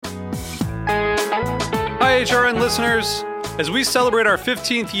HRN listeners. As we celebrate our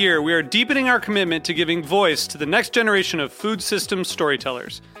 15th year, we are deepening our commitment to giving voice to the next generation of food systems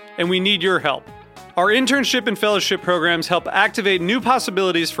storytellers, and we need your help. Our internship and fellowship programs help activate new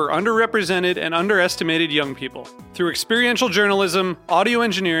possibilities for underrepresented and underestimated young people through experiential journalism, audio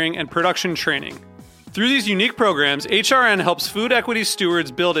engineering, and production training. Through these unique programs, HRN helps food equity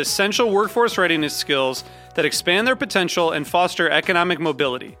stewards build essential workforce readiness skills that expand their potential and foster economic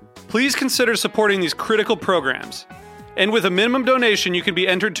mobility. Please consider supporting these critical programs. And with a minimum donation, you can be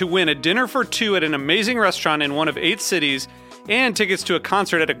entered to win a dinner for two at an amazing restaurant in one of 8 cities and tickets to a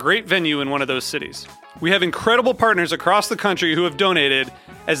concert at a great venue in one of those cities. We have incredible partners across the country who have donated,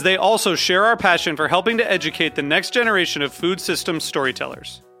 as they also share our passion for helping to educate the next generation of food systems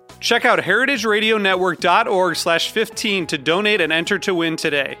storytellers. Check out heritageradionetwork.org/15 to donate and enter to win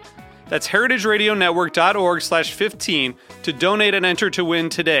today. That's heritageradionetwork.org/15 to donate and enter to win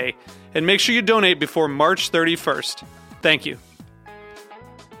today. And make sure you donate before March 31st. Thank you.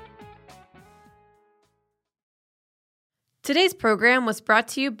 Today's program was brought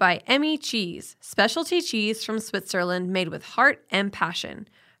to you by Emmy Cheese, specialty cheese from Switzerland made with heart and passion.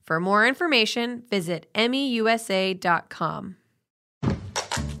 For more information, visit emmyusa.com.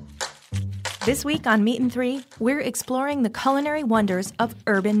 This week on Meat and Three, we're exploring the culinary wonders of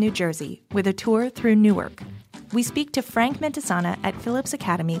urban New Jersey with a tour through Newark. We speak to Frank Mentisana at Phillips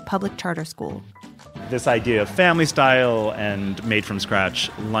Academy Public Charter School. This idea of family style and made from scratch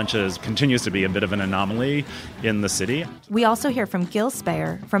lunches continues to be a bit of an anomaly in the city. We also hear from Gil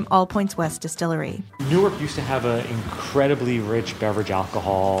Speyer from All Points West Distillery. Newark used to have an incredibly rich beverage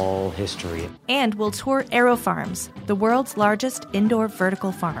alcohol history. And we'll tour Aero Farms, the world's largest indoor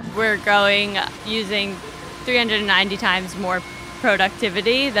vertical farm. We're growing using 390 times more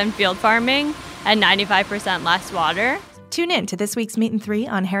productivity than field farming and 95% less water. Tune in to this week's Meat and Three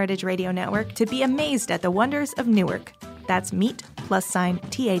on Heritage Radio Network to be amazed at the wonders of Newark. That's Meat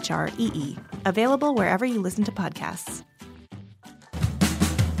 +THREE. Available wherever you listen to podcasts.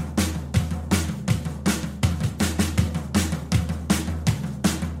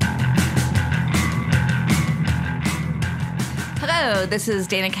 Hello, this is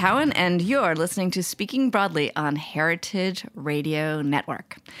Dana Cowan, and you're listening to Speaking Broadly on Heritage Radio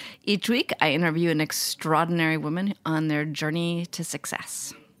Network. Each week, I interview an extraordinary woman on their journey to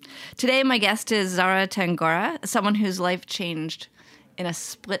success. Today, my guest is Zahra Tangorra, someone whose life changed in a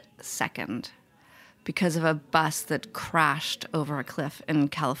split second because of a bus that crashed over a cliff in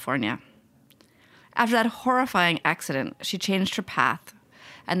California. After that horrifying accident, she changed her path.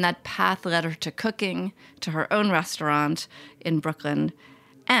 And that path led her to cooking, to her own restaurant in Brooklyn,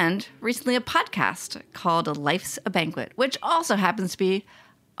 and recently a podcast called Life's a Banquet, which also happens to be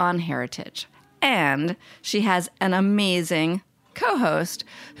on Heritage. And she has an amazing co-host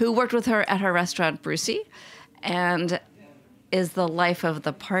who worked with her at her restaurant, Brucey, and is the life of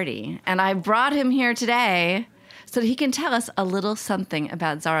the party. And I brought him here today so that he can tell us a little something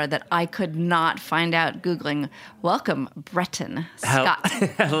about Zahra that I could not find out Googling. Welcome, Breton Scott.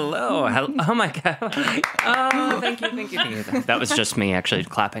 Hello. Oh, my God. Oh, thank you. That was just me actually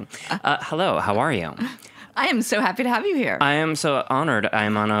clapping. Hello, how are you? I am so happy to have you here. I am so honored.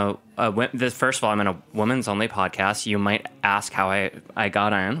 I'm on first of all, I'm on a women's-only podcast. You might ask how I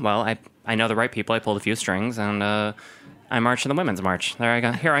got on. Well, I know the right people. I pulled a few strings, and I marched in the Women's March. There I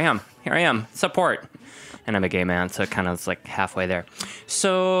go. Here I am. Support. And I'm a gay man, so it kind of is like halfway there.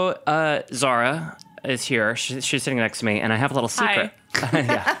 So Zahra is here. She's sitting next to me, and I have a little secret.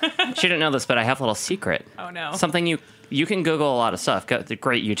 Yeah. She didn't know this, but I have a little secret. Oh, no. Something you can Google a lot of stuff. The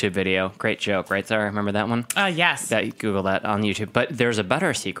great YouTube video. Great joke, right, Zahra? Remember that one? Yes. You Google that on YouTube. But there's a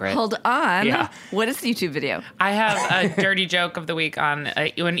better secret. Hold on. Yeah. What is the YouTube video? I have a dirty joke of the week on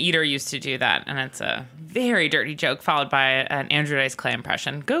when Eater used to do that, and it's a very dirty joke followed by an Andrew Dice Clay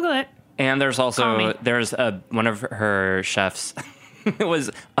impression. Google it. And there's also one of her chefs was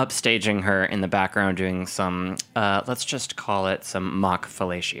upstaging her in the background doing some let's just call it some mock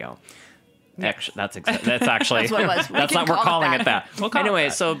fellatio. Actually, that's actually that's what it was. That's what we're calling it that. We'll call anyway, it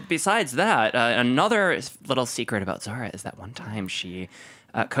that. So besides that, another little secret about Zahra is that one time she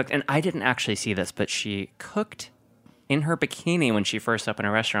cooked, and I didn't actually see this, but she cooked in her bikini when she first opened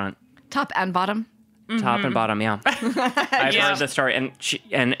a restaurant. Top and bottom. Top and bottom, yeah. I've heard the story, and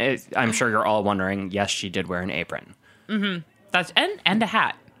I'm sure you're all wondering. Yes, she did wear an apron. Mm-hmm. That's and a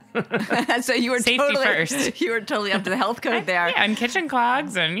hat. So you were Safety first. You were totally up to the health code there. Yeah, and kitchen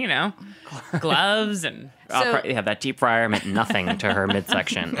clogs, and gloves, and yeah, that deep fryer meant nothing to her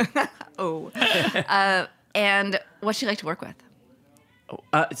midsection. Oh, and what'd she like to work with?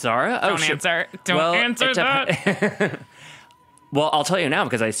 Zahra? Don't answer. Don't answer that. Well, I'll tell you now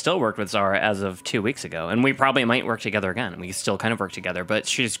because I still worked with Zahra as of 2 weeks ago, and we probably might work together again. We still kind of work together, but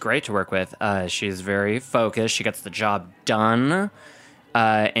she's great to work with. She's very focused. She gets the job done,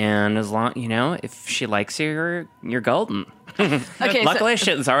 and as long if she likes you, you're golden. Okay. Luckily,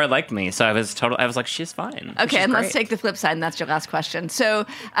 Zahra liked me, so I was like, she's fine. Okay, She's and great. let's take the flip side, and that's your last question. So,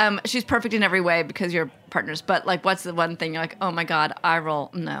 she's perfect in every way because you're partners. But like, what's the one thing you're like, oh my god, eye roll?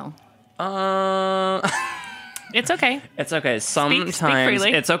 No. It's okay. It's okay. Sometimes speak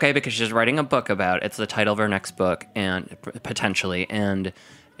freely. it's okay because she's writing a book about. It's the title of her next book, and potentially, and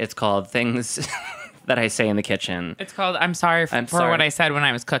it's called Things That I Say in the Kitchen. It's called I'm sorry for what I said when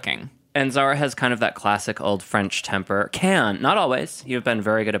I was cooking. And Zahra has kind of that classic old French temper. Not always. You've been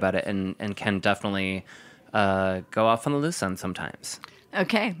very good about it, and can definitely go off on the loose end sometimes.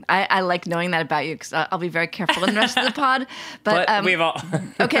 Okay, I like knowing that about you because I'll be very careful in the rest of the pod. But we've all.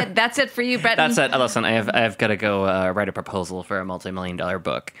 Okay, that's it for you, Brett. That's it. Listen, I've got to go write a proposal for a multi-million-dollar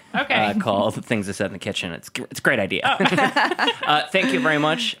book. Okay. Called "Things I Said in the Kitchen." It's a great idea. Thank you very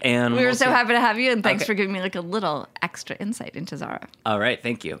much, and We were so happy to have you, and thanks Okay. for giving me like a little extra insight into Zahra. All right,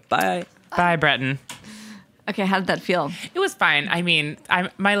 thank you. Bye. Bye, Breton. Okay, how did that feel? It was fine. I mean,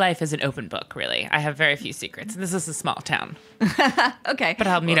 my life is an open book, really. I have very few secrets. This is a small town. Okay, But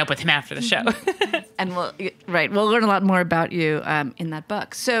I'll meet up with him after the show. and we'll learn a lot more about you in that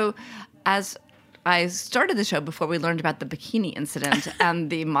book. So, as I started the show before we learned about the bikini incident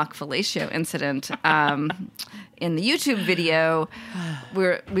and the mock fellatio incident in the YouTube video,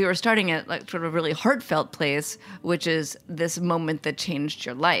 we were starting at like sort of a really heartfelt place, which is this moment that changed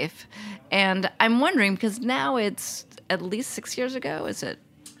your life. And I'm wondering, because now it's at least 6 years ago, is it?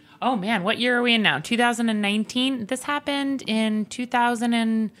 Oh, man. What year are we in now? 2019? This happened in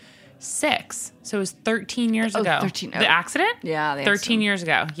 2006. So it was 13 years ago. 13. The accident? Yeah. The 13 accident. years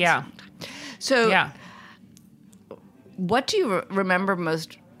ago. Yeah. So, Yeah. what do you remember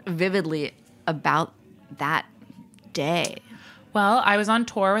most vividly about that day? Well, I was on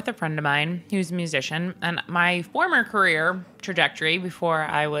tour with a friend of mine who's a musician, and my former career trajectory before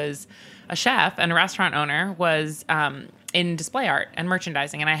I was a chef and a restaurant owner was in display art and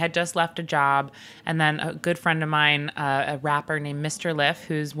merchandising. And I had just left a job, and then a good friend of mine, a rapper named Mr. Liff,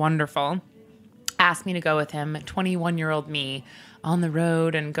 who's wonderful, asked me to go with him, 21-year-old me, on the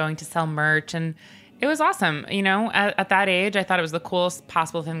road and going to sell merch. And it was awesome. At that age, I thought it was the coolest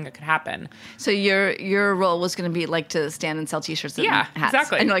possible thing that could happen. So your role was going to be like to stand and sell T-shirts and hats.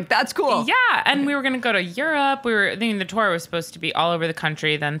 Exactly. And you're like, that's cool. Yeah, and we were going to go to Europe. The tour was supposed to be all over the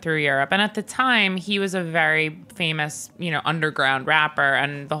country, then through Europe. And at the time, he was a very famous, underground rapper,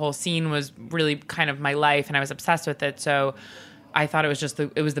 and the whole scene was really kind of my life, and I was obsessed with it. So I thought it was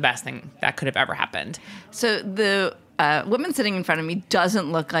the best thing that could have ever happened. So the woman sitting in front of me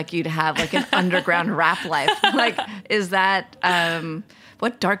doesn't look like you'd have like an underground rap life. Like, is that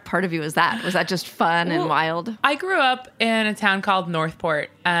what dark part of you is that? Was that just fun and wild? I grew up in a town called Northport,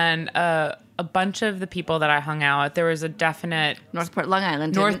 and a bunch of the people that I hung out with, there was a definite Northport, Long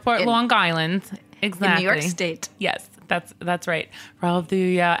Island. Long Island, exactly. In New York State. Yes, that's right. For all of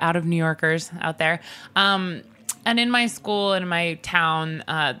the out of New Yorkers out there. And in my school, in my town,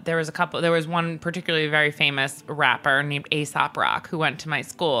 there was one particularly very famous rapper named Aesop Rock who went to my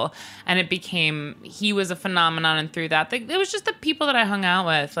school, and he was a phenomenon. And through that, it was just the people that I hung out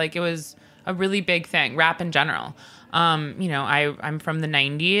with. Like, it was a really big thing, rap in general. I'm from the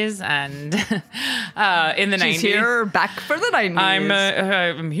 90s, and in the 90s. She's here back for the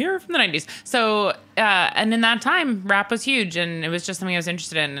 90s. I'm here from the 90s. So, and in that time, rap was huge, and it was just something I was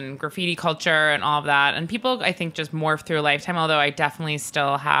interested in, and graffiti culture and all of that. And people, I think, just morphed through a lifetime, although I definitely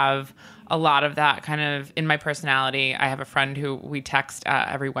still have a lot of that kind of in my personality. I have a friend who we text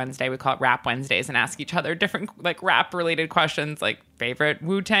every Wednesday. We call it Rap Wednesdays, and ask each other different like rap related questions, like favorite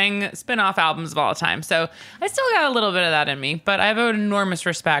Wu-Tang spin-off albums of all time. So I still got a little bit of that in me, but I have an enormous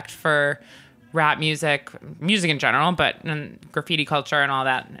respect for rap music in general, but graffiti culture and all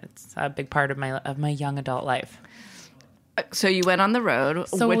that. It's a big part of my young adult life. So you went on the road,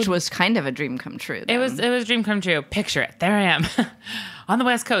 which was kind of a dream come true. Then. It was a dream come true. Picture it. There I am on the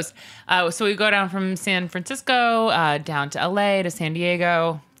West Coast. So we go down from San Francisco down to LA to San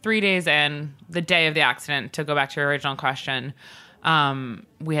Diego. 3 days in, the day of the accident, to go back to your original question,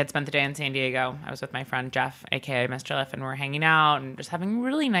 we had spent the day in San Diego. I was with my friend Jeff, aka Mr. Liff, and we're hanging out and just having a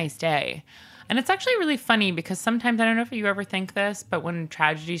really nice day. And it's actually really funny because sometimes, I don't know if you ever think this, but when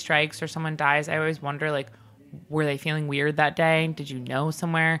tragedy strikes or someone dies, I always wonder, like, were they feeling weird that day? Did you know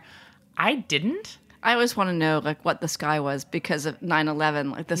somewhere? I didn't. I always want to know like what the sky was because of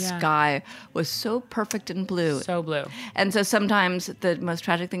 9/11. Like the sky was so perfect and blue. So blue. And so sometimes the most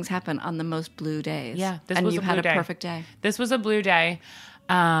tragic things happen on the most blue days. Yeah, and you had a perfect day. This was a blue day.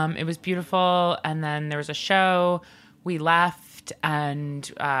 It was beautiful. And then there was a show. We left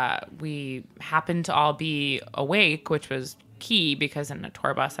and we happened to all be awake, which was key because in a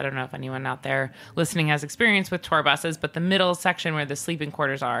tour bus, I don't know if anyone out there listening has experience with tour buses, but the middle section where the sleeping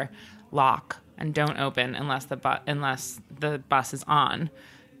quarters are lock and don't open unless the bus is on,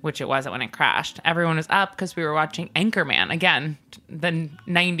 which it wasn't when it crashed. Everyone was up because we were watching Anchorman, again, the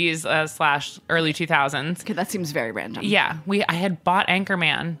 90s / early 2000s. Okay, that seems very random. Yeah, I had bought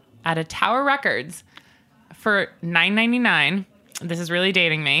Anchorman at a Tower Records for $9.99. This is really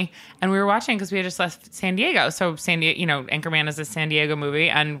dating me. And we were watching because we had just left San Diego. So San Diego, Anchorman is a San Diego movie,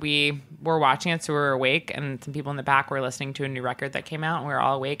 and we were watching it, so we were awake, and some people in the back were listening to a new record that came out, and we were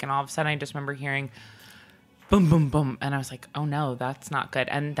all awake, and all of a sudden I just remember hearing boom, boom, boom, and I was like, oh no, that's not good.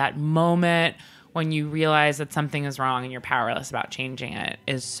 And that moment when you realize that something is wrong and you're powerless about changing it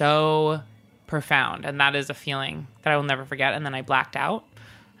is so profound, and that is a feeling that I will never forget. And then I blacked out,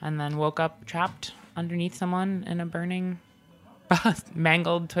 and then woke up trapped underneath someone in a burning bus,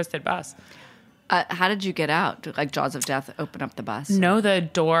 mangled, twisted bus. How did you get out? Did, like Jaws of Death open up the bus? No, the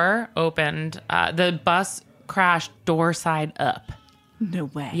door opened. The bus crashed door side up. No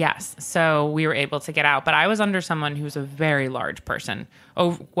way. Yes. So we were able to get out. But I was under someone who was a very large person,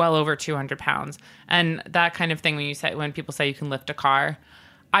 well over 200 pounds. And that kind of thing when people say you can lift a car,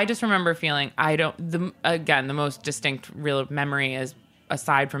 I just remember feeling the most distinct real memory is,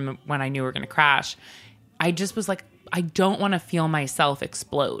 aside from when I knew we were going to crash, I just was like, I don't want to feel myself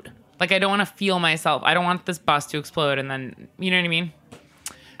explode. Like, I don't want to feel myself. I don't want this bus to explode. And then, you know what I mean?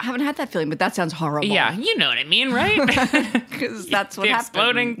 I haven't had that feeling, but that sounds horrible. Yeah, you know what I mean, right? Because that's what the happened.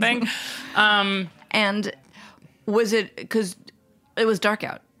 Exploding thing. And was it because it was dark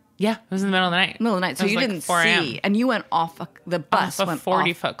out? Yeah, it was in the middle of the night. Middle of the night, so you didn't see. And you went off the bus. Off a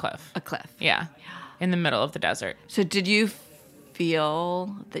 40-foot cliff. A cliff. Yeah, in the middle of the desert. So did you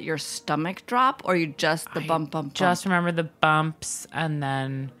feel that your stomach drop, or you just the bump? Just remember the bumps, and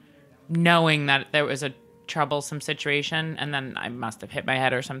then knowing that there was a troublesome situation, and then I must have hit my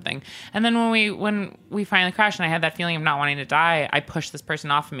head or something. And then when we finally crashed, and I had that feeling of not wanting to die, I pushed this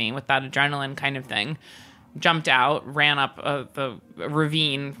person off of me with that adrenaline kind of thing. Jumped out, ran up the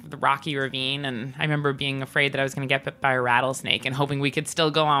ravine, the rocky ravine, and I remember being afraid that I was going to get bit by a rattlesnake and hoping we could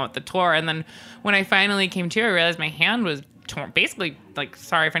still go on with the tour. And then when I finally came to, I realized my hand was torn, basically, like,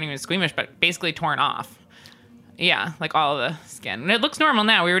 sorry if anyone was squeamish, but basically torn off. Yeah, like all of the skin. And it looks normal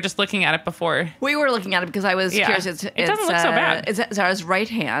now. We were just looking at it before. We were looking at it because I was curious. It doesn't look so bad. It's Zahra's right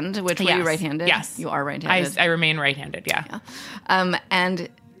hand, which were you right-handed? Yes. You are right-handed. I remain right-handed, yeah. And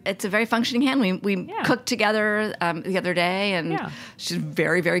it's a very functioning hand. We cooked together the other day, and she's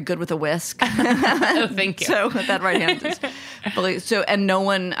very, very good with a whisk. Oh, thank you. So that right hand is fully, and no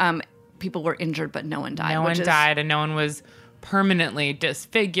one, people were injured, but no one died. No one died, and no one was permanently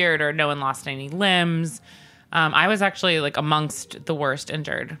disfigured, or no one lost any limbs. I was actually like amongst the worst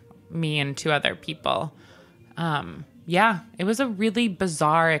injured, me and 2 other people. It was a really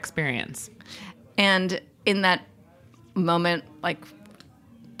bizarre experience. And in that moment, like,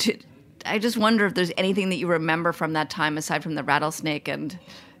 I just wonder if there's anything that you remember from that time aside from the rattlesnake and,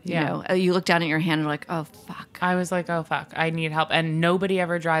 you know, you look down at your hand and you're like, oh, fuck. I was like, oh, fuck, I need help. And nobody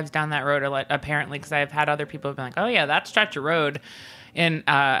ever drives down that road, apparently, because I've had other people have been like, oh, yeah, that stretch of road in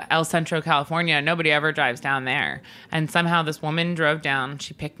El Centro, California, nobody ever drives down there. And somehow this woman drove down.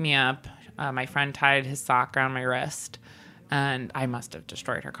 She picked me up. My friend tied his sock around my wrist. And I must have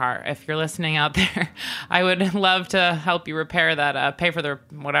destroyed her car. If you're listening out there, I would love to help you repair that, pay for the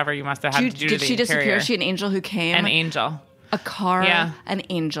whatever you must have had to do to the Did she disappear? Is she an angel who came? An angel. A car, an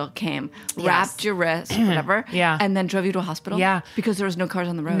angel came, wrapped your wrist, whatever, and then drove you to a hospital? Yeah. Because there was no cars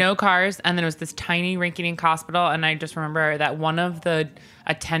on the road. No cars, and then it was this tiny rinky-dink hospital, and I just remember that one of the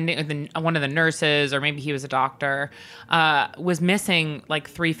one of the nurses, or maybe he was a doctor, was missing like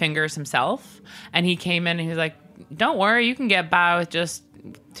 3 fingers himself, and he came in and he was like, don't worry, you can get by with just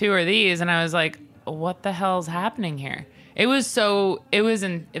 2 of these. And I was like, what the hell's happening here? It was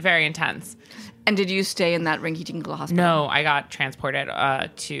very intense. And did you stay in that rinky-dink hospital? No, I got transported to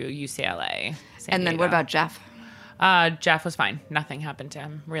UCLA. And then what about Jeff? Jeff was fine. Nothing happened to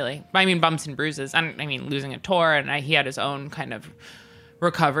him, really. I mean, bumps and bruises. I mean, losing a tour, and he had his own kind of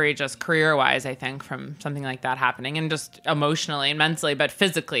recovery, just career-wise, I think, from something like that happening, and just emotionally and mentally, but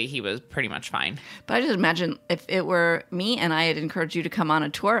physically he was pretty much fine. But I just imagine if it were me and I had encouraged you to come on a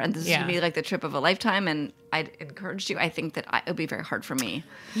tour, and this is going to be like the trip of a lifetime, and I'd encouraged you, I think that it would be very hard for me.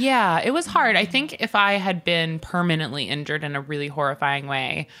 Yeah, it was hard. I think if I had been permanently injured in a really horrifying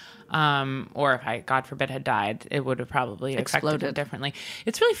way, or if I, God forbid, had died, it would have probably affected it differently.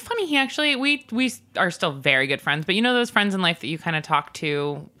 It's really funny. He actually, we are still very good friends, but you know those friends in life that you kind of talk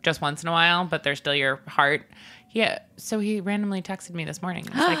to just once in a while, but they're still your heart. Yeah. So he randomly texted me this morning.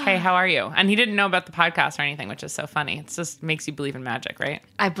 He's like, "Hey, how are you?" And he didn't know about the podcast or anything, which is so funny. It just makes you believe in magic, right?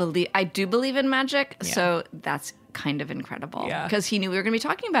 I do believe in magic. Yeah. So that's kind of incredible. Yeah. Because he knew we were going to be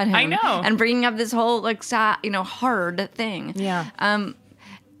talking about him. I know. And bringing up this whole like sad, hard thing. Yeah.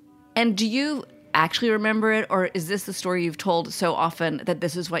 And do you actually remember it, or is this the story you've told so often that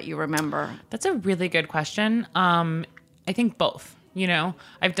this is what you remember? That's a really good question. I think both.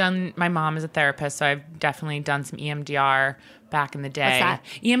 My mom is a therapist, so I've definitely done some EMDR back in the day. What's that?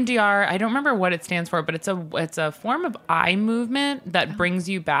 EMDR, I don't remember what it stands for, but it's a form of eye movement that brings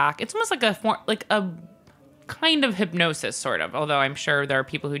you back. It's almost like a kind of hypnosis, sort of. Although I'm sure there are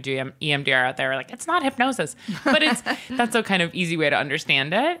people who do EMDR out there like, it's not hypnosis, but that's a kind of easy way to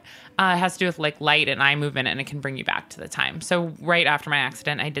understand it. It has to do with like light and eye movement, and it can bring you back to the time. So right after my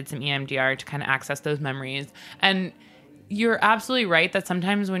accident, I did some EMDR to kind of access those memories. And you're absolutely right that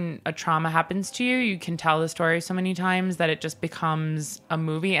sometimes when a trauma happens to you, you can tell the story so many times that it just becomes a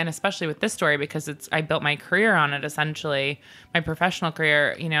movie. And especially with this story, because I built my career on it, essentially, my professional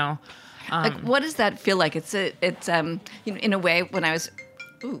career, like, what does that feel like? It's in a way when I was,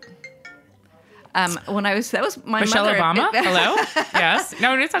 that was my Michelle mother. Obama? Hello? Yes.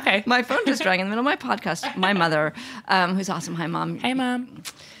 No, it's okay. My phone just rang in the middle of my podcast. My mother, who's awesome. Hi, Mom. Hey, Mom.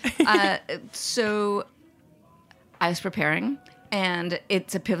 So I was preparing, and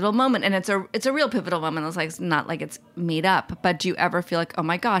it's a pivotal moment, and it's a real pivotal moment. It's like, not like it's made up, but do you ever feel like, oh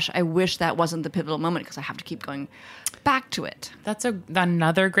my gosh, I wish that wasn't the pivotal moment because I have to keep going back to it? That's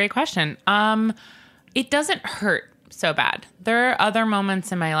another great question. It doesn't hurt so bad. There are other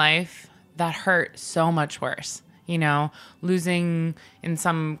moments in my life that hurt so much worse. Losing in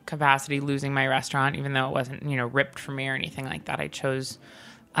some capacity, losing my restaurant, even though it wasn't, ripped from me or anything like that. I chose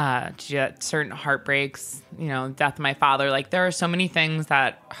to get certain heartbreaks, death of my father. Like, there are so many things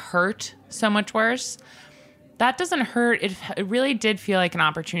that hurt so much worse. That doesn't hurt. It really did feel like an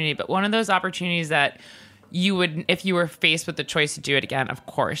opportunity, but one of those opportunities that you would, if you were faced with the choice to do it again, of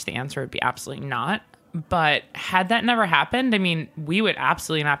course, the answer would be absolutely not. But had that never happened, I mean, we would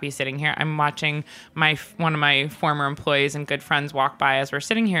absolutely not be sitting here. I'm watching one of my former employees and good friends walk by as we're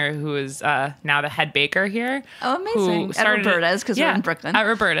sitting here, who is now the head baker here. Oh, amazing. At Roberta's, because we're in Brooklyn. At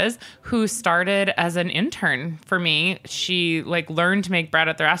Roberta's, who started as an intern for me. She learned to make bread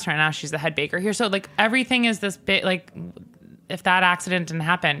at the restaurant. Now she's the head baker here. So everything is this bit, if that accident didn't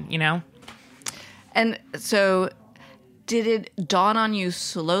happen, And so, did it dawn on you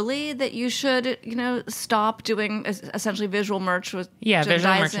slowly that you should, stop doing essentially visual merchandising? Yeah,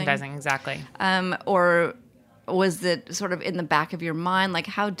 visual merchandising, exactly. Or was it sort of in the back of your mind? Like,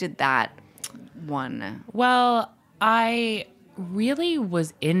 how did that one? Well, I really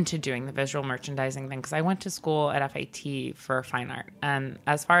was into doing the visual merchandising thing because I went to school at FIT for fine art. And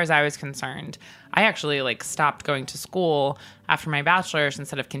as far as I was concerned, I actually stopped going to school after my bachelor's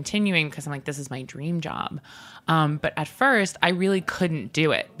instead of continuing because I'm like, this is my dream job. But at first, I really couldn't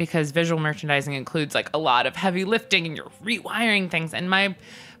do it because visual merchandising includes a lot of heavy lifting and you're rewiring things. And my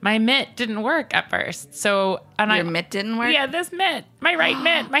mitt didn't work at first. So, Your mitt didn't work? Yeah, this mitt, my right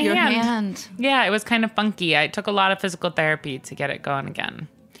mitt, my Your hand. Yeah, it was kind of funky. I took a lot of physical therapy to get it going again.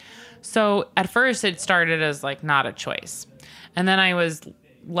 So at first, it started as not a choice. And then I was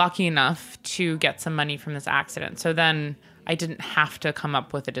lucky enough to get some money from this accident. So then I didn't have to come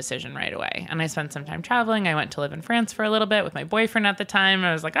up with a decision right away. And I spent some time traveling. I went to live in France for a little bit with my boyfriend at the time.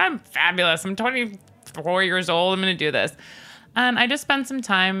 I was like, I'm fabulous. I'm 24 years old. I'm going to do this. And I just spent some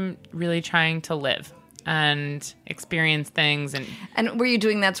time really trying to live and experience things. And were you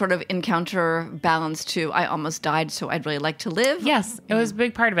doing that sort of encounter balance too? I almost died, so I'd really like to live. Yes, it was a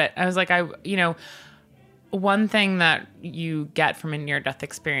big part of it. I was like, one thing that you get from a near-death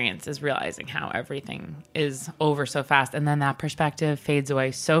experience is realizing how everything is over so fast. And then that perspective fades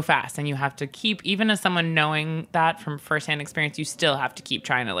away so fast. And you have to keep, even as someone knowing that from firsthand experience, you still have to keep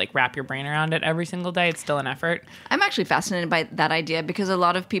trying to wrap your brain around it every single day. It's still an effort. I'm actually fascinated by that idea because a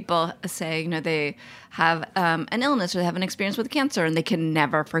lot of people say, they have an illness or they have an experience with cancer and they can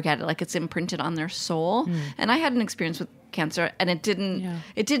never forget it. It's imprinted on their soul. And I had an experience with cancer and it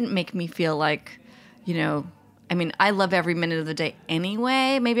didn't make me feel like, I mean, I love every minute of the day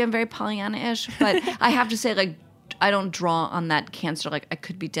anyway. Maybe I'm very Pollyanna-ish, but I have to say, like, I don't draw on that cancer, like, I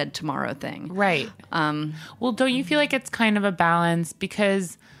could be dead tomorrow thing. Right. Well, don't you feel like it's kind of a balance?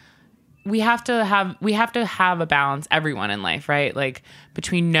 Because we have to have a balance, everyone in life, right? Like,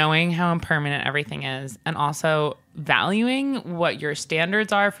 between knowing how impermanent everything is and also valuing what your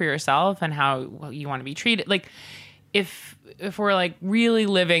standards are for yourself and how you want to be treated. Like, if we're like really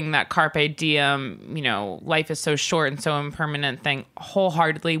living that carpe diem, you know, life is so short and so impermanent thing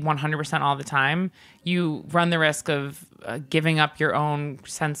wholeheartedly 100% all the time, you run the risk of giving up your own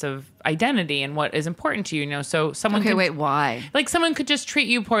sense of identity and what is important to you. You know, so someone why? Like, someone could just treat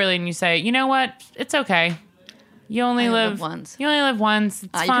you poorly and you say, you know what, it's okay. You only live once. You only live once.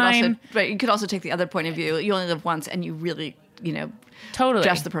 It's fine. You could also take the other point of view. You only live once, and you really, you know, totally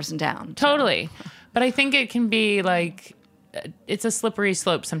dress the person down. Totally. So. But I think it can be like, it's a slippery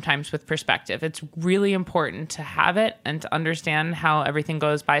slope sometimes with perspective. It's really important to have it and to understand how everything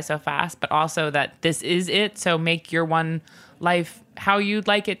goes by so fast, but also that this is it. So make your one life how you'd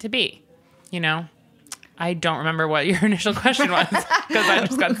like it to be, you know? I don't remember what your initial question was because I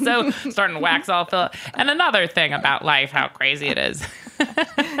just got so starting to wax all fill. And another thing about life, how crazy it is.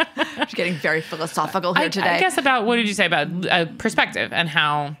 Just getting very philosophical here today. I guess about, what did you say about perspective and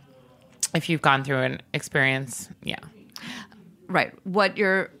how, if you've gone through an experience, yeah. Right. What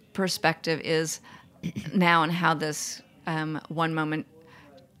your perspective is now and how this one moment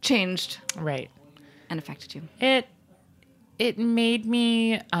changed. Right. And affected you. It made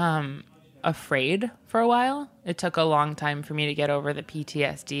me afraid for a while. It took a long time for me to get over the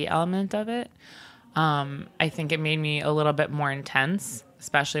PTSD element of it. I think it made me a little bit more intense,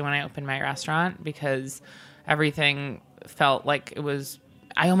 especially when I opened my restaurant, because everything felt like it was,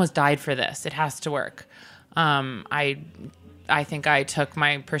 I almost died for this. It has to work. I think I took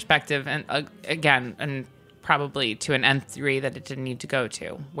my perspective and again, and probably to an nth degree that it didn't need to go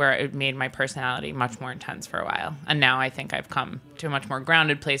to, where it made my personality much more intense for a while. And now I think I've come to a much more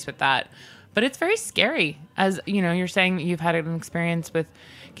grounded place with that. But it's very scary. As you know, you're saying you've had an experience with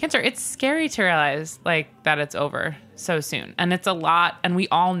cancer. It's scary to realize like that it's over so soon. And it's a lot. And we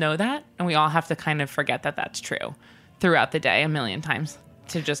all know that. And we all have to kind of forget that that's true throughout the day 1,000,000 times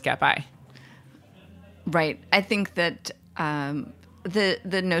to just get by. Right. I think that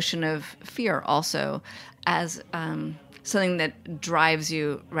the notion of fear also as something that drives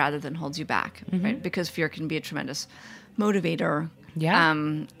you rather than holds you back, right? Because fear can be a tremendous motivator. Yeah.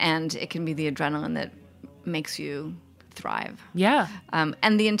 And it can be the adrenaline that makes you thrive. Yeah.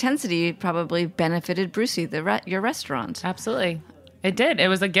 And the intensity probably benefited Brucey, your restaurant. Absolutely. It did. It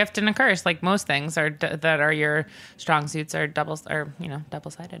was a gift and a curse, like most things that are your strong suits are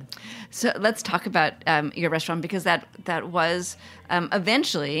double-sided. So let's talk about your restaurant, because that was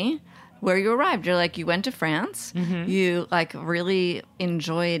eventually where you arrived. You're like, you went to France. Mm-hmm. You like really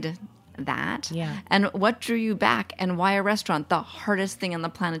enjoyed that. Yeah. And what drew you back, and why a restaurant? The hardest thing on the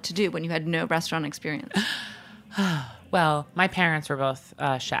planet to do when you had no restaurant experience. Well, my parents were both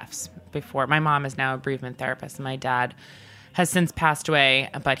chefs before. My mom is now a bereavement therapist, and my dad has since passed away,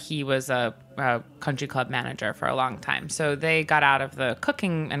 but he was a country club manager for a long time. So they got out of the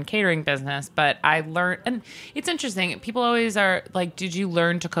cooking and catering business, but I learned, and it's interesting, people always are like, did you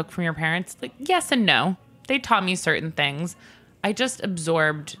learn to cook from your parents? Like, yes and no. They taught me certain things. I just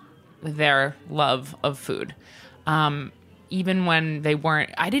absorbed their love of food. Even when they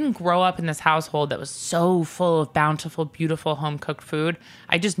weren't, I didn't grow up in this household that was so full of bountiful, beautiful home-cooked food.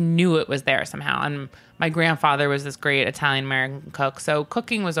 I just knew it was there somehow. And my grandfather was this great Italian-American cook. So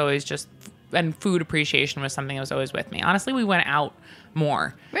cooking was always just, and food appreciation was something that was always with me. Honestly, we went out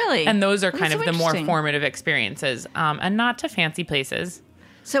more. Really? And those are kind of the more formative experiences, and not to fancy places.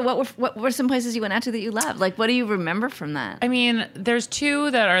 So what were some places you went out to that you loved? Like, what do you remember from that? I mean, there's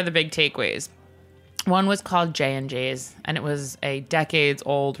two that are the big takeaways. One was called J&J's, and it was a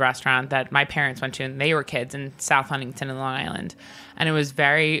decades-old restaurant that my parents went to, and they were kids in South Huntington in Long Island. And it was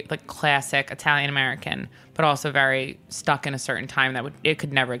very like classic Italian-American, but also very stuck in a certain time that it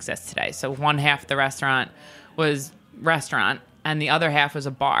could never exist today. So one half of the restaurant was restaurant, and the other half was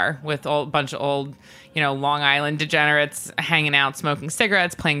a bar with a bunch of old, Long Island degenerates hanging out, smoking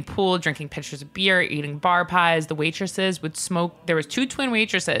cigarettes, playing pool, drinking pitchers of beer, eating bar pies. The waitresses would smoke. There was 2 twin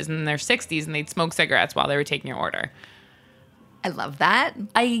waitresses in their 60s, and they'd smoke cigarettes while they were taking your order. I love that.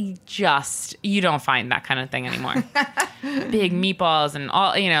 You don't find that kind of thing anymore. Big meatballs and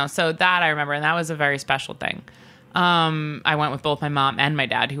all, so that I remember, and that was a very special thing. I went with both my mom and my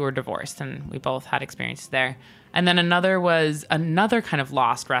dad, who were divorced, and we both had experiences there. And then another was another kind of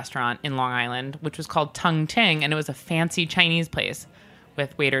lost restaurant in Long Island, which was called Tung Ting, and it was a fancy Chinese place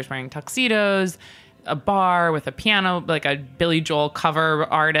with waiters wearing tuxedos. a bar with a piano, like a Billy Joel cover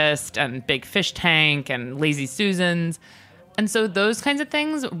artist, and big fish tank and Lazy Susans. And so those kinds of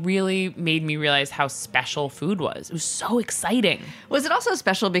things really made me realize how special food was. It was so exciting. Was it also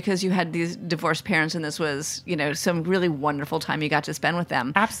special because you had these divorced parents and this was, some really wonderful time you got to spend with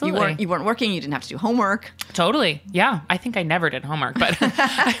them? Absolutely. You weren't working. You didn't have to do homework. Totally. Yeah. I think I never did homework, but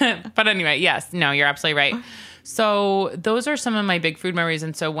but anyway, yes. No, you're absolutely right. So those are some of my big food memories.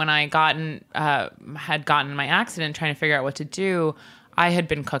 And so when I had gotten in my accident trying to figure out what to do, I had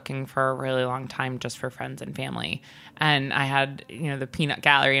been cooking for a really long time just for friends and family. And I had, the peanut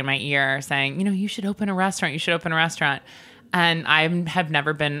gallery in my ear saying, you should open a restaurant. You should open a restaurant. And I have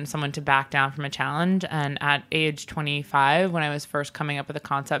never been someone to back down from a challenge. And at age 25, when I was first coming up with a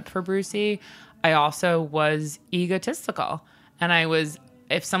concept for Brucey, I also was egotistical. And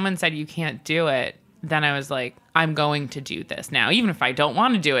if someone said you can't do it, then I was like, I'm going to do this now, even if I don't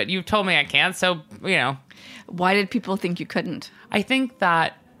want to do it. You've told me I can't, so, Why did people think you couldn't? I think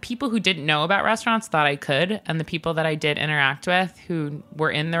that people who didn't know about restaurants thought I could, and the people that I did interact with who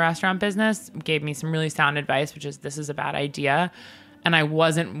were in the restaurant business gave me some really sound advice, which is, this is a bad idea, and I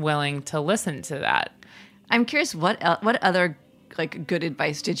wasn't willing to listen to that. I'm curious, what other good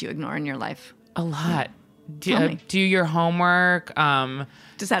advice did you ignore in your life? A lot. Do your homework.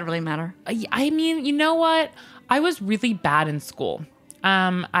 Does that really matter? I mean, you know what? I was really bad in school.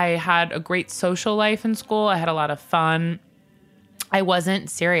 I had a great social life in school. I had a lot of fun. I wasn't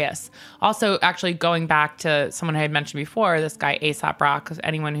serious. Also, actually, going back to someone I had mentioned before, this guy A$AP Rock,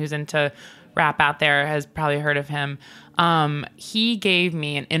 anyone who's into rap out there has probably heard of him. He gave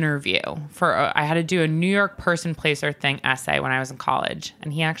me an interview I had to do a New York person, place, or thing essay when I was in college.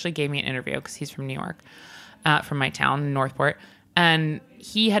 And he actually gave me an interview because he's from New York, from my town, Northport. And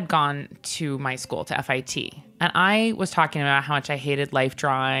he had gone to my school, to FIT. And I was talking about how much I hated life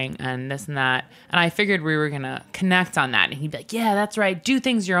drawing and this and that. And I figured we were going to connect on that. And he'd be like, yeah, that's right. Do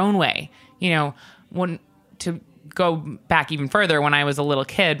things your own way. To go back even further, when I was a little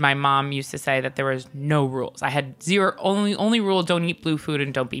kid, my mom used to say that there was no rules. I had zero, only rule, don't eat blue food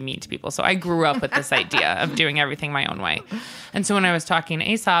and don't be mean to people. So I grew up with this idea of doing everything my own way. And so when I was talking to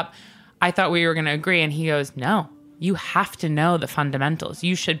A$AP, I thought we were going to agree. And he goes, no. You have to know the fundamentals.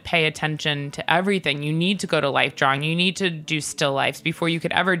 You should pay attention to everything. You need to go to life drawing. You need to do still lifes before you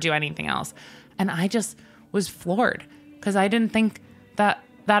could ever do anything else. And I just was floored because I didn't think that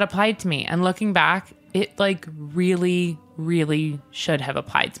applied to me. And looking back, it really, really should have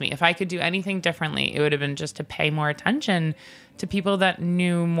applied to me. If I could do anything differently, it would have been just to pay more attention to people that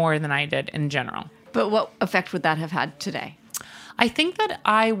knew more than I did in general. But what effect would that have had today? I think that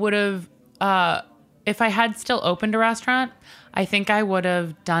I would have... if I had still opened a restaurant, I think I would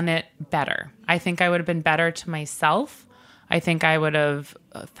have done it better. I think I would have been better to myself. I think I would have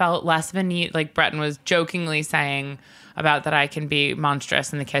felt less of a need, like Breton was jokingly saying about that I can be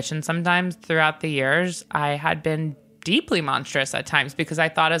monstrous in the kitchen sometimes. Throughout the years, I had been deeply monstrous at times because I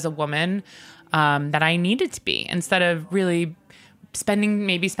thought as a woman that I needed to be, instead of really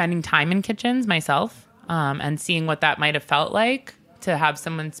spending time in kitchens myself and seeing what that might have felt like to have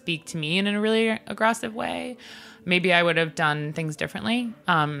someone speak to me in a really aggressive way. Maybe I would have done things differently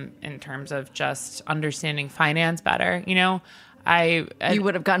in terms of just understanding finance better. You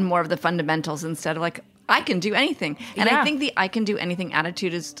would have gotten more of the fundamentals instead of I can do anything. And I think the I can do anything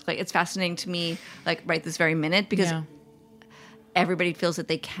attitude is it's fascinating to me, right this very minute, because everybody feels that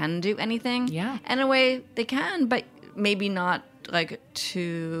they can do anything. Yeah. And in a way they can, but maybe not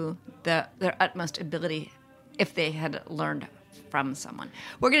to their utmost ability if they had learned from someone.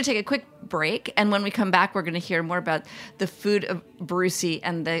 We're going to take a quick break, and when we come back, we're going to hear more about the food of Brucey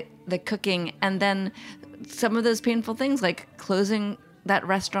and the cooking, and then some of those painful things like closing that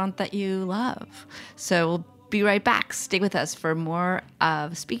restaurant that you love. So we'll be right back. Stay with us for more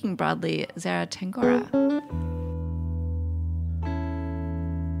of Speaking Broadly, Zahra Tangorra.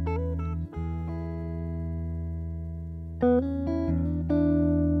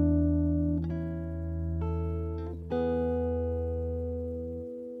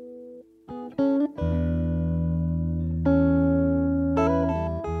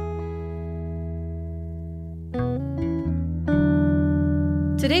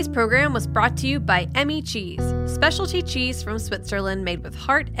 Today's program was brought to you by Emmy Cheese, specialty cheese from Switzerland made with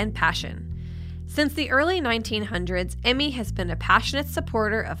heart and passion. Since the early 1900s, Emmy has been a passionate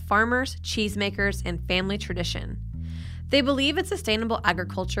supporter of farmers, cheesemakers, and family tradition. They believe in sustainable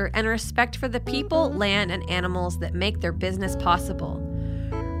agriculture and respect for the people, land, and animals that make their business possible.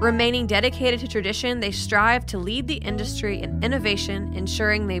 Remaining dedicated to tradition, they strive to lead the industry in innovation,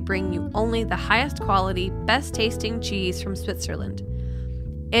 ensuring they bring you only the highest quality, best tasting cheese from Switzerland.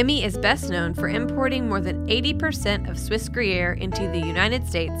 Emmy is best known for importing more than 80% of Swiss Gruyere into the United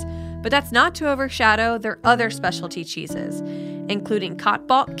States, but that's not to overshadow their other specialty cheeses, including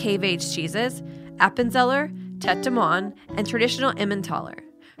Kotbalk cave-aged cheeses, Appenzeller, Tête de Moine, and traditional Emmentaler.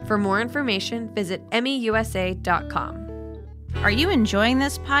 For more information, visit emmyusa.com. Are you enjoying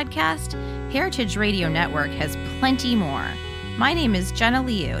this podcast? Heritage Radio Network has plenty more. My name is Jenna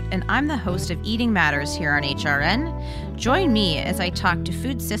Liut, and I'm the host of Eating Matters here on HRN. Join me as I talk to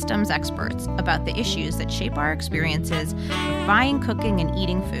food systems experts about the issues that shape our experiences of buying, cooking, and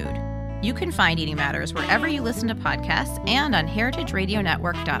eating food. You can find Eating Matters wherever you listen to podcasts and on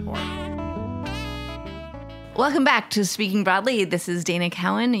heritageradionetwork.org. Welcome back to Speaking Broadly. This is Dana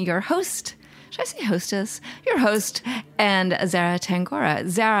Cowan, your host. Should I say hostess? Your host, and Zahra Tangorra.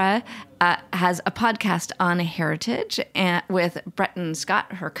 Zahra has a podcast on heritage with Breton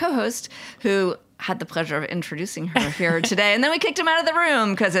Scott, her co-host, who had the pleasure of introducing her here today. And then we kicked him out of the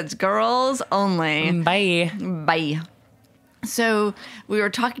room because it's girls only. Bye. So we were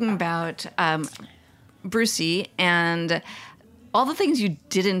talking about Brucey and all the things you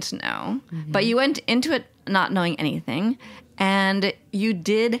didn't know, but you went into it not knowing anything, and you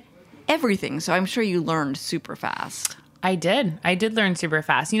did everything. So I'm sure you learned super fast. I did learn super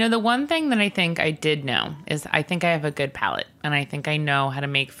fast. You know, the one thing that I think I did know is I think I have a good palate, and I think I know how to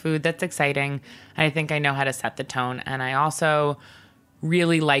make food that's exciting. And I think I know how to set the tone. And I also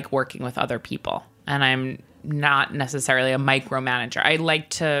really like working with other people, and I'm not necessarily a micromanager.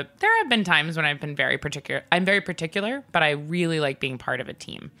 There have been times when I've been very particular. I'm very particular, but I really like being part of a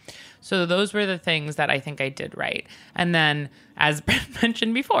team. So those were the things that I think I did right. And then, as Brent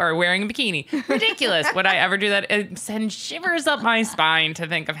mentioned before, wearing a bikini. Ridiculous. Would I ever do that? It sends shivers up my spine to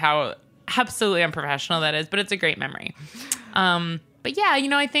think of how absolutely unprofessional that is, but it's a great memory. But yeah, you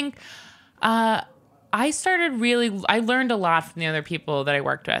know, I think I learned a lot from the other people that I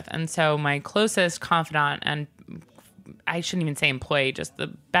worked with. And so my closest confidant, and I shouldn't even say employee, just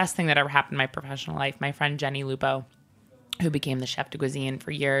the best thing that ever happened in my professional life, my friend Jenny Lupo, who became the chef de cuisine for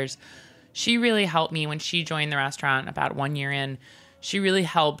years. She really helped me when she joined the restaurant about 1 year in. She really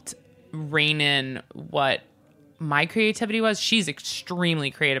helped rein in what my creativity was. She's extremely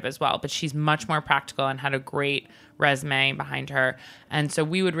creative as well, but she's much more practical and had a great resume behind her. And so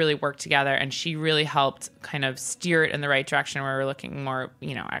we would really work together, and she really helped kind of steer it in the right direction, where we're looking more,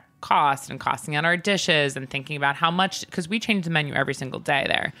 you know, at cost and costing out our dishes and thinking about how much, because we changed the menu every single day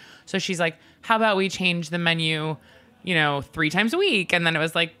there. So she's like, how about we change the menu, you know, 3 times a week? And then it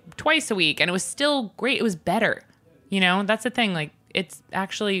was like twice a week, and it was still great. It was better. You know, that's the thing. Like, it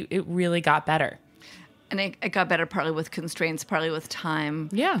really got better. And it got better partly with constraints, partly with time.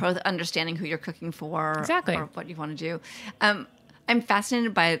 Yeah. Partly with understanding who you're cooking for. Exactly. Or what you want to do. I'm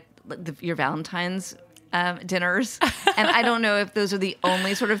fascinated by your Valentine's dinners. And I don't know if those are the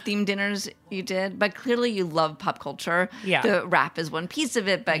only sort of themed dinners you did, but clearly you love pop culture. Yeah. The rap is one piece of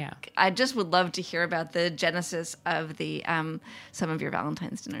it, but I just would love to hear about the genesis of the some of your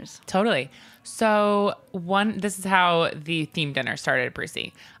Valentine's dinners. Totally. So this is how the themed dinner started at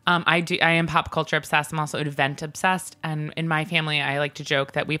Brucey. I am pop culture obsessed. I'm also event obsessed. And in my family, I like to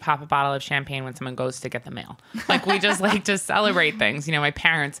joke that we pop a bottle of champagne when someone goes to get the mail. Like, we just like to celebrate things. You know, my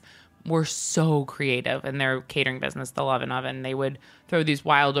parents were so creative in their catering business, the Love and Oven. They would throw these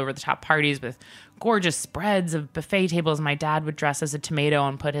wild over-the-top parties with gorgeous spreads of buffet tables. My dad would dress as a tomato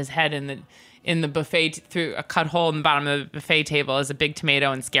and put his head in the buffet through a cut hole in the bottom of the buffet table as a big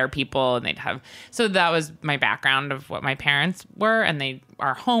tomato and scare people. And so that was my background of what my parents were, and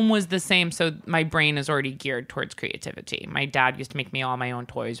our home was the same. So my brain is already geared towards creativity. My dad used to make me all my own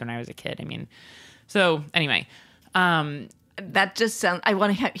toys when I was a kid. I mean, so anyway, that just sounds... I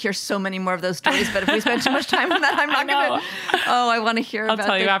want to hear so many more of those stories, but if we spend too much time on that, I'm not going to... Oh, I want to hear about... I'll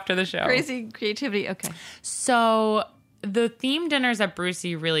tell you after the show. Crazy creativity. Okay. So the themed dinners at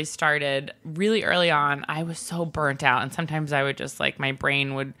Brucey really started really early on. I was so burnt out, and sometimes I would just my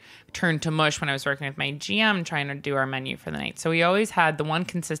brain would turn to mush when I was working with my GM trying to do our menu for the night. So we always had... The one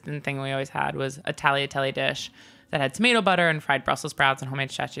consistent thing we always had was a tagliatelle dish that had tomato butter and fried Brussels sprouts and homemade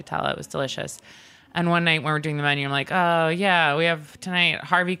stracciatella. It was delicious. And one night when we're doing the menu, I'm like, oh, yeah, we have tonight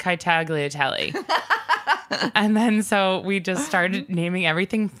Harvey Keitel. And then so we just started naming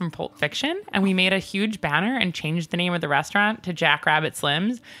everything from Pulp Fiction, and we made a huge banner and changed the name of the restaurant to Jack Rabbit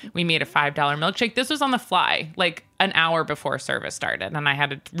Slims. We made a $5 milkshake. This was on the fly, like an hour before service started, and I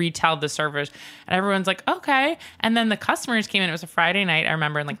had to retell the servers, and everyone's like, okay. And then the customers came in. It was a Friday night, I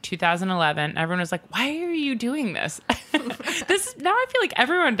remember, in 2011. And everyone was like, why are you doing this? Now I feel like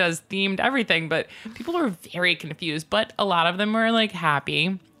everyone does themed everything, but people were very confused, but a lot of them were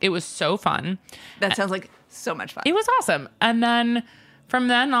happy. It was so fun. That sounds like so much fun. It was awesome. And then from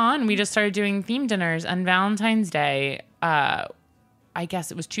then on, we just started doing theme dinners. And Valentine's Day, I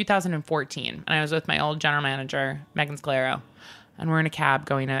guess it was 2014, and I was with my old general manager, Megan Scalero, and we're in a cab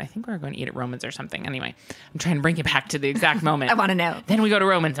going to, I think we were going to eat at Roman's or something. Anyway, I'm trying to bring you back to the exact moment. I want to know. Then we go to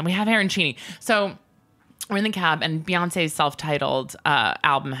Roman's, and we have arancini. So we're in the cab, and Beyonce's self-titled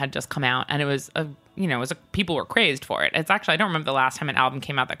album had just come out, and it was people were crazed for it. It's actually, I don't remember the last time an album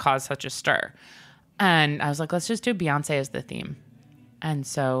came out that caused such a stir. And I was like, let's just do Beyonce as the theme. And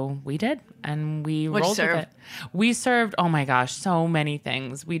so we did, and we rolled with it. We served, oh my gosh, so many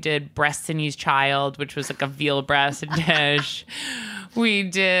things. We did Breastini's Child, which was like a veal breast dish. We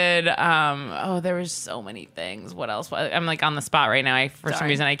did, there was so many things. What else? I'm like on the spot right now. For some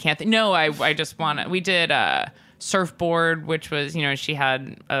reason, I can't think. No, I just want to. We did Surfboard, which was, she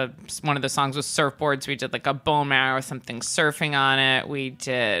had one of the songs was Surfboard. So we did like a bone marrow or something surfing on it. We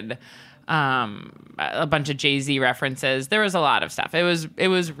did a bunch of Jay-Z references. There was a lot of stuff. It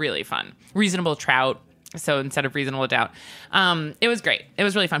was really fun. Reasonable Trout. So instead of Reasonable Doubt, it was great. It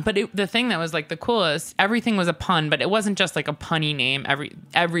was really fun. But the thing that was like the coolest, everything was a pun, but it wasn't just like a punny name.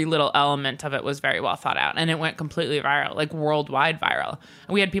 Every little element of it was very well thought out, and it went completely viral, like worldwide viral.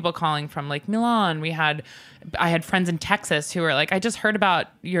 And we had people calling from like Milan. I had friends in Texas who were like, I just heard about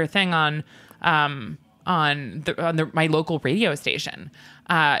your thing on my local radio station.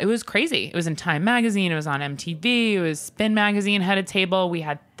 It was crazy. It was in Time Magazine. It was on MTV. It was Spin Magazine had a table. We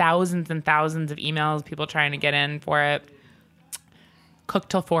had thousands and thousands of emails, people trying to get in for it. Cooked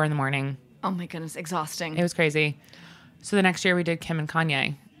till 4 a.m. Oh my goodness, exhausting. It was crazy. So the next year we did Kim and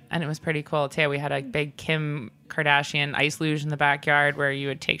Kanye, and it was pretty cool too. We had a big Kim Kardashian ice luge in the backyard where you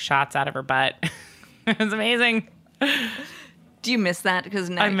would take shots out of her butt. It was amazing. Do you miss that? Because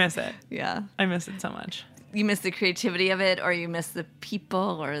I miss it. Yeah. I miss it so much. You miss the creativity of it, or you miss the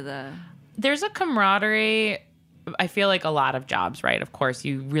people, or There's a camaraderie. I feel like a lot of jobs, right? Of course,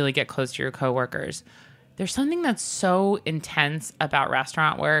 you really get close to your coworkers. There's something that's so intense about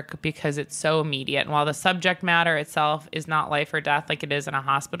restaurant work because it's so immediate. And while the subject matter itself is not life or death like it is in a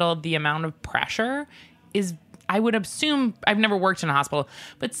hospital, the amount of pressure is, I would assume, I've never worked in a hospital,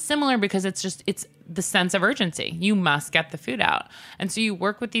 but similar because it's the sense of urgency. You must get the food out. And so you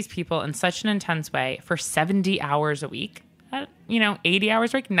work with these people in such an intense way for 70 hours a week, 80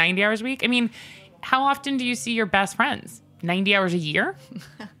 hours a week, 90 hours a week. I mean, how often do you see your best friends? 90 hours a year?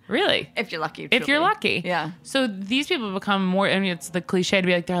 Really? If you're lucky. If you're lucky. Yeah. So these people become more, I mean, it's the cliche to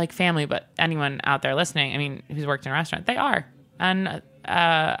be like, they're like family, but anyone out there listening, I mean, who's worked in a restaurant, they are. And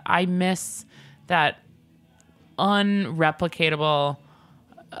I miss that unreplicatable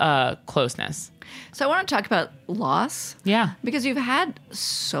closeness. So I want to talk about loss. Yeah. Because you've had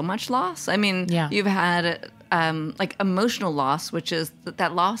so much loss. I mean, yeah. You've had like emotional loss, which is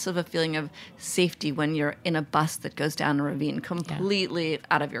that loss of a feeling of safety when you're in a bus that goes down a ravine, completely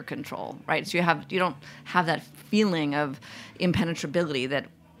out of your control, right? So you don't have that feeling of impenetrability that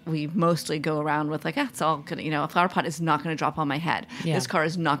we mostly go around with, like, it's all gonna, a flower pot is not going to drop on my head. Yeah. This car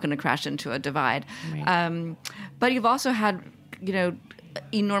is not going to crash into a divide. Right. But you've also had,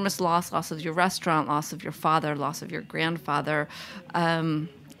 enormous loss of your restaurant, loss of your father, loss of your grandfather,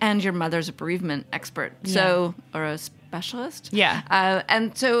 and your mother's a bereavement expert, or a specialist. Yeah.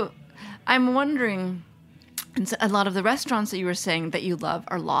 And so I'm wondering, and so a lot of the restaurants that you were saying that you love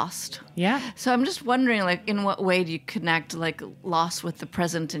are lost. Yeah. So I'm just wondering, like, in what way do you connect, like, loss with the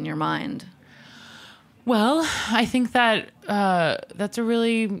present in your mind? Well, I think that that's a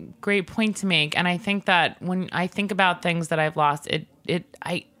really great point to make. And I think that when I think about things that I've lost,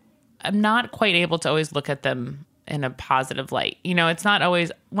 I'm not quite able to always look at them in a positive light. It's not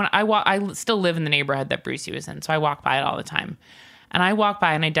always, when I still live in the neighborhood that Brucey was in, so I walk by it all the time. And I walk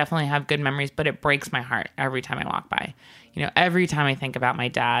by and I definitely have good memories, but it breaks my heart every time I walk by. Every time I think about my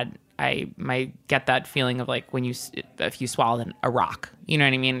dad, I get that feeling of like if you swallowed a rock, you know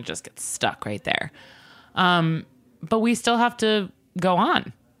what I mean? It just gets stuck right there. But we still have to go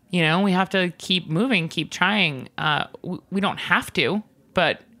on. We have to keep moving, keep trying. We don't have to,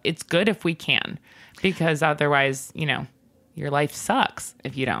 but it's good if we can, because otherwise, your life sucks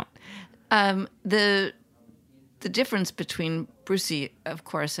if you don't. The difference between Brucey, of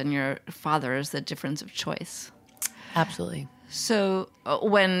course, and your father is the difference of choice. Absolutely. So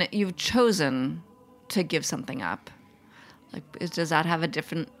when you've chosen to give something up, does that have a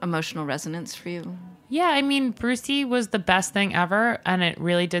different emotional resonance for you? Yeah, I mean, Brucey was the best thing ever, and it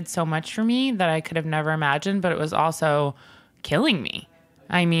really did so much for me that I could have never imagined, but it was also killing me.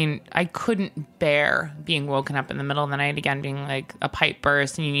 I mean, I couldn't bear being woken up in the middle of the night again, being like a pipe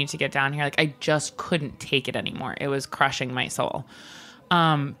burst and you need to get down here. Like, I just couldn't take it anymore. It was crushing my soul.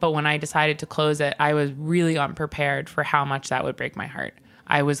 But when I decided to close it, I was really unprepared for how much that would break my heart.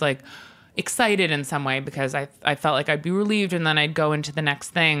 I was like excited in some way because I felt like I'd be relieved and then I'd go into the next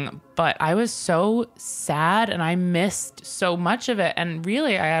thing. But I was so sad and I missed so much of it. And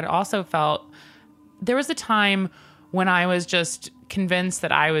really, I had also felt there was a time when I was just convinced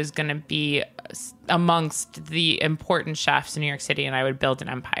that I was going to be amongst the important chefs in New York City and I would build an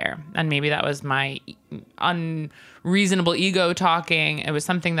empire. And maybe that was my unreasonable ego talking. It was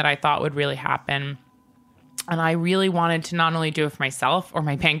something that I thought would really happen. And I really wanted to not only do it for myself or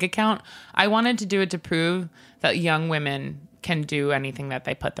my bank account, I wanted to do it to prove that young women can do anything that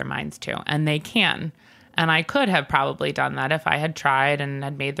they put their minds to. And they can. And I could have probably done that if I had tried and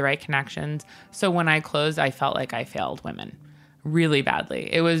had made the right connections. So when I closed, I felt like I failed women really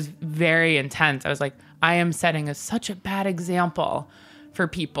badly. It was very intense. I was like, I am setting such a bad example for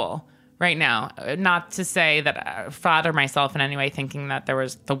people right now. Not to say that I flatter myself in any way thinking that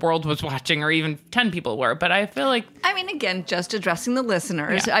the world was watching or even 10 people were, but I feel like... I mean, again, just addressing the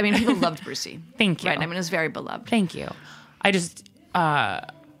listeners. Yeah. I mean, people loved Brucey. Thank you. Right? I mean, it was very beloved. Thank you. I just...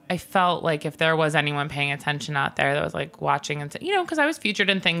 I felt like if there was anyone paying attention out there that was like watching and because I was featured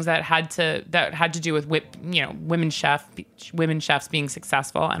in things that had to do with women chefs being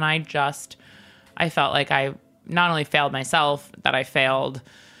successful, and I felt like I not only failed myself, that I failed.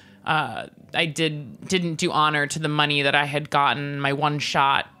 I didn't do honor to the money that I had gotten my one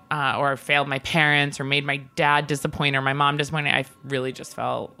shot, or failed my parents, or made my dad disappointed or my mom disappointed. I really just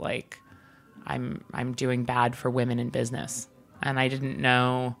felt like I'm doing bad for women in business. And I didn't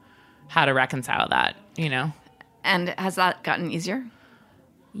know how to reconcile that, And has that gotten easier?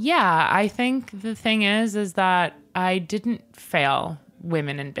 Yeah, I think the thing is that I didn't fail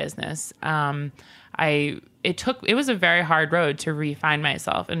women in business. It was a very hard road to refine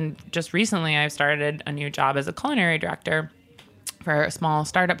myself. And just recently I've started a new job as a culinary director for a small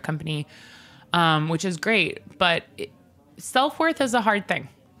startup company, which is great. But self-worth is a hard thing,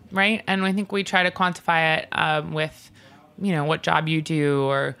 right? And I think we try to quantify it with what job you do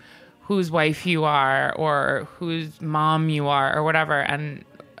or whose wife you are or whose mom you are or whatever. And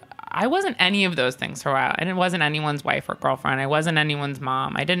I wasn't any of those things for a while. And it wasn't anyone's wife or girlfriend. I wasn't anyone's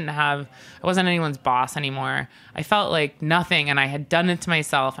mom. I wasn't anyone's boss anymore. I felt like nothing, and I had done it to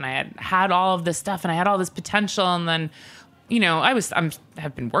myself, and I had all of this stuff, and I had all this potential. And then,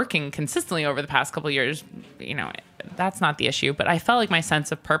 have been working consistently over the past couple of years. That's not the issue, but I felt like my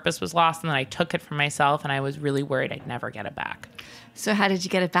sense of purpose was lost, and then I took it from myself, and I was really worried I'd never get it back. So how did you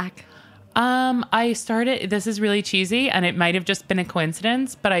get it back? This is really cheesy, and it might have just been a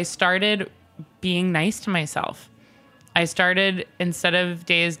coincidence, but I started being nice to myself. I started, instead of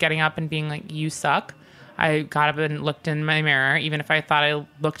days getting up and being like, you suck, I got up and looked in my mirror. Even if I thought I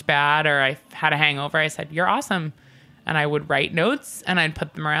looked bad or I had a hangover, I said, you're awesome. And I would write notes and I'd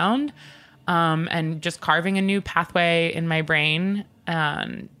put them around, and just carving a new pathway in my brain,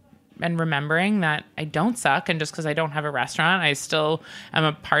 and remembering that I don't suck. And just because I don't have a restaurant, I still am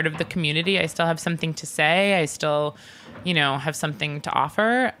a part of the community. I still have something to say. I still, have something to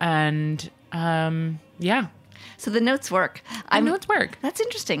offer. And yeah. So the notes work. Notes work. That's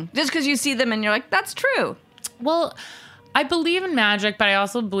interesting. Just because you see them and you're like, that's true. Well, I believe in magic, but I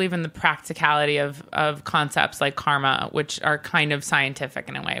also believe in the practicality of concepts like karma, which are kind of scientific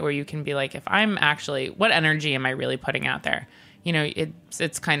in a way, where you can be like, if I'm actually, what energy am I really putting out there?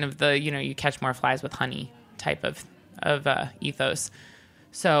 It's kind of the, you catch more flies with honey type of ethos.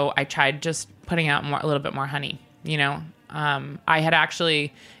 So I tried just putting out a little bit more honey, I had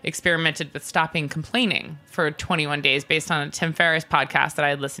actually experimented with stopping complaining for 21 days based on a Tim Ferriss podcast that I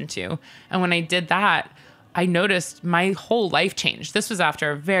had listened to. And when I did that, I noticed my whole life changed. This was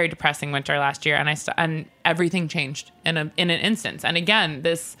after a very depressing winter last year, and everything changed in an instant. And again,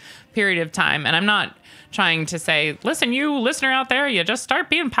 this period of time, and I'm not trying to say, listen, you listener out there, you just start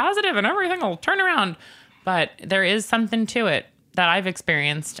being positive and everything will turn around. But there is something to it that I've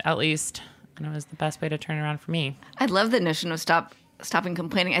experienced, at least, and it was the best way to turn around for me. I love the notion of stopping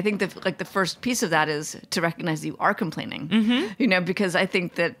complaining. I think the first piece of that is to recognize that you are complaining. Mm-hmm. Because I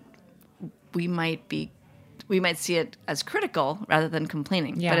think that we might see it as critical rather than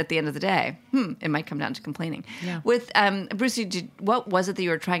complaining. Yeah. But at the end of the day, it might come down to complaining. Yeah. With Brucey, what was it that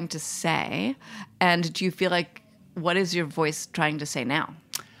you were trying to say? And do you feel like, what is your voice trying to say now?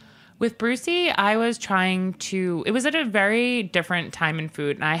 With Brucey, I was it was at a very different time in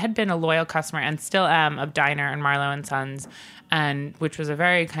food. And I had been a loyal customer and still am of Diner and Marlowe and Sons, which was a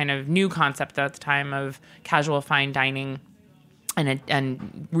very kind of new concept at the time of casual fine dining.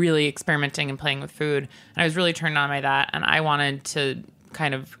 And really experimenting and playing with food. And I was really turned on by that. And I wanted to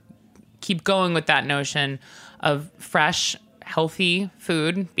kind of keep going with that notion of fresh, healthy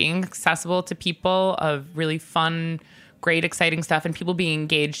food being accessible to people, of really fun, great, exciting stuff, and people being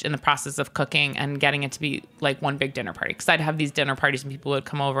engaged in the process of cooking and getting it to be like one big dinner party. Because I'd have these dinner parties and people would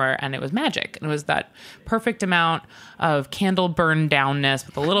come over, and it was magic. And it was that perfect amount of candle burn downness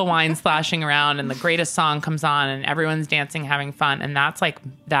with a little wine splashing around, and the greatest song comes on, and everyone's dancing, having fun. And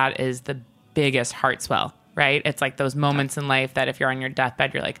that is the biggest heart swell, right? It's like those moments in life that if you're on your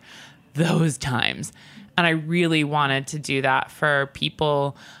deathbed, you're like, those times. And I really wanted to do that for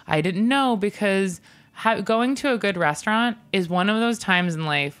people I didn't know, because going to a good restaurant is one of those times in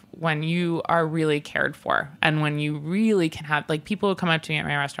life when you are really cared for, and when you really can have, like, people would come up to me at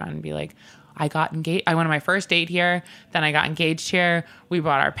my restaurant and be like, I got engaged. I went on my first date here. Then I got engaged here. We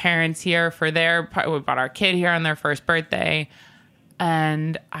brought our parents here we brought our kid here on their first birthday.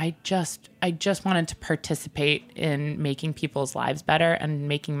 And I just wanted to participate in making people's lives better and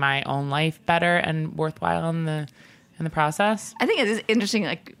making my own life better and worthwhile in the process. I think it is interesting.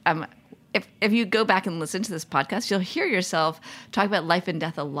 Like, if you go back and listen to this podcast, you'll hear yourself talk about life and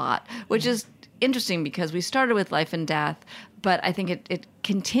death a lot, which is interesting because we started with life and death, but I think it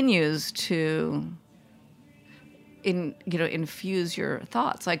continues to infuse your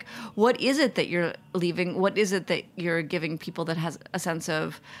thoughts. Like, what is it that you're leaving? What is it that you're giving people that has a sense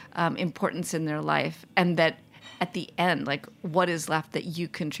of importance in their life, and that at the end, like, what is left that you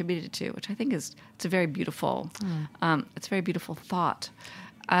contributed to? Which I think it's a very beautiful, it's a very beautiful thought.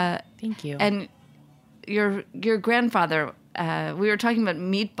 Thank you. And your grandfather, we were talking about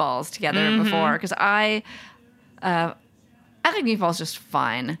meatballs together before, because I like meatballs just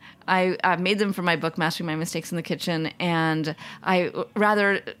fine. I made them for my book, Mastering My Mistakes in the Kitchen, and I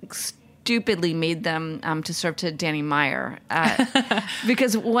rather stupidly made them to serve to Danny Meyer.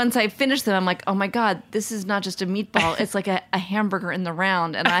 Because once I finished them, I'm like, oh my God, this is not just a meatball. It's like a hamburger in the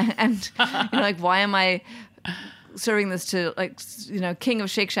round. And like, why am I serving this to, like, King of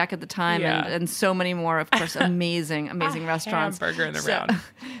Shake Shack at the time, and so many more, of course, amazing restaurants. Hamburger in the round.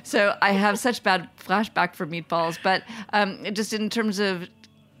 So I have such bad flashback for meatballs, but just in terms of,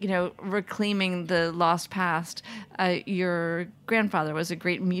 reclaiming the lost past, your grandfather was a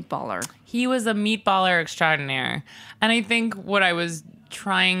great meatballer. He was a meatballer extraordinaire. And I think what I was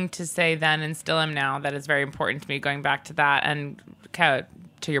trying to say then, and still am now, that is very important to me, going back to that and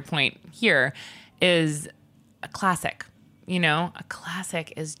to your point here, is a classic. A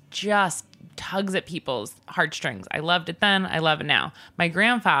classic is just tugs at people's heartstrings. I loved it then. I love it now. My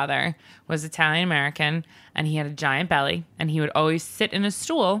grandfather was Italian American, and he had a giant belly, and he would always sit in a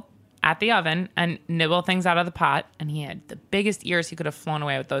stool at the oven and nibble things out of the pot, and he had the biggest ears. He could have flown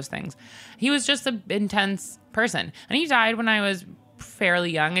away with those things. He was just an intense person, and he died when I was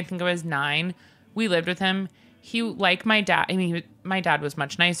fairly young. I think I was 9. We lived with him. He, like my dad, my dad was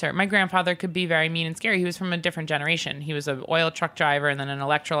much nicer. My grandfather could be very mean and scary. He was from a different generation. He was an oil truck driver and then an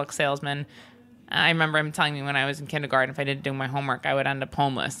Electrolux salesman. I remember him telling me when I was in kindergarten, if I didn't do my homework, I would end up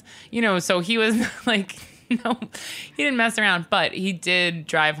homeless. So he was like, no, he didn't mess around, but he did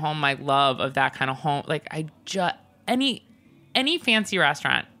drive home my love of that kind of home. Like, any fancy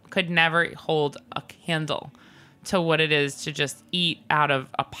restaurant could never hold a candle to what it is to just eat out of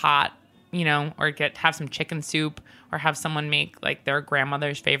a pot, or have some chicken soup, or have someone make, like, their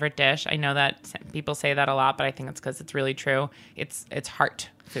grandmother's favorite dish. I know that people say that a lot, but I think it's because it's really true. It's heart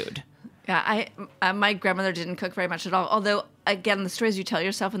food. Yeah, my grandmother didn't cook very much at all. Although, again, the stories you tell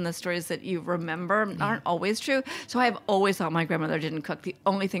yourself and the stories that you remember aren't always true. So I've always thought my grandmother didn't cook. The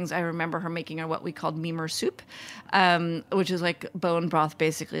only things I remember her making are what we called memer soup, which is like bone broth,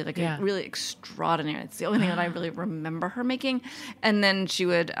 basically, like a really extraordinary. It's the only thing that I really remember her making. And then she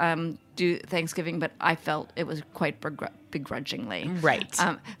would do Thanksgiving, but I felt it was quite begrudgingly. Right.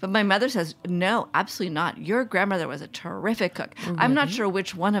 But my mother says, no, absolutely not. Your grandmother was a terrific cook. Mm-hmm. I'm not sure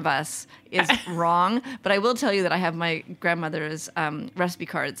which one of us is wrong, but I will tell you that I have my grandmother's recipe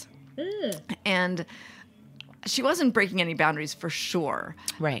cards. And she wasn't breaking any boundaries for sure.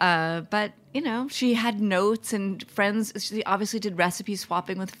 Right. But, she had notes and friends. She obviously did recipe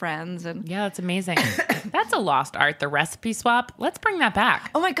swapping with friends. And yeah, that's amazing. That's a lost art, the recipe swap. Let's bring that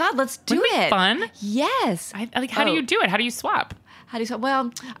back. Oh my God, let's do Wouldn't it. Be fun? Yes. How do you do it? How do you swap?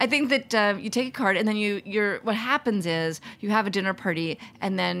 Well, I think that you take a card, and then what happens is you have a dinner party,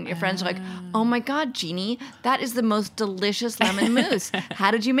 and then your friends are like, oh my God, Jeannie, that is the most delicious lemon mousse.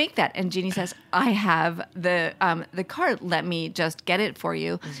 How did you make that? And Jeannie says, I have the card. Let me just get it for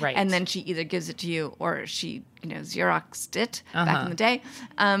you. Right. And then she either gives it to you or she, Xeroxed it back in the day.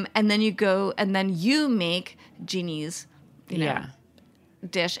 And then you go, and then you make Jeannie's,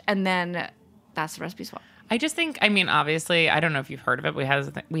 dish, and then that's the recipe swap. I just think, I mean, obviously, I don't know if you've heard of it. We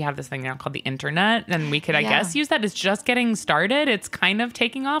have this thing now called the internet, and we could, I guess, use that as just getting started. It's kind of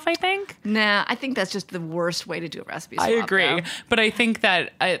taking off, I think. Nah, I think that's just the worst way to do a recipe swap. I agree. Though. But I think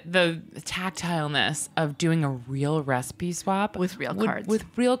that the tactileness of doing a real recipe swap with real cards. With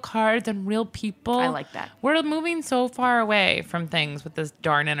real cards and real people. I like that. We're moving so far away from things with this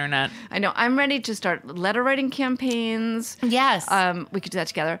darn internet. I know. I'm ready to start letter writing campaigns. Yes. We could do that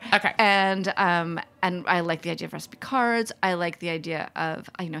together. Okay. And I like the idea of recipe cards. I like the idea of,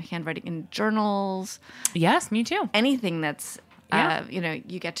 handwriting in journals. Yes, me too. Anything that's,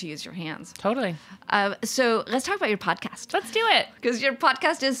 you get to use your hands. Totally. So let's talk about your podcast. Let's do it. Because your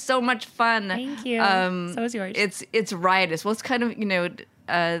podcast is so much fun. Thank you. So is yours. It's riotous. Well, it's kind of,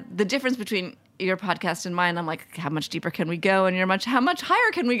 the difference between your podcast and mine, I'm like, how much deeper can we go? And how much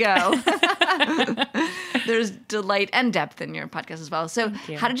higher can we go? There's delight and depth in your podcast as well. So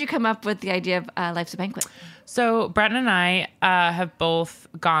how did you come up with the idea of Life's a Banquet? So Brett and I have both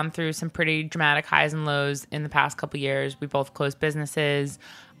gone through some pretty dramatic highs and lows in the past couple years. We both closed businesses.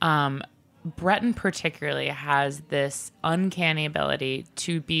 Brett particularly has this uncanny ability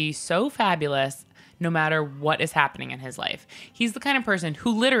to be so fabulous no matter what is happening in his life. He's the kind of person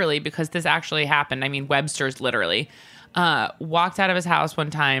who literally, because this actually happened, I mean, Webster's literally, walked out of his house one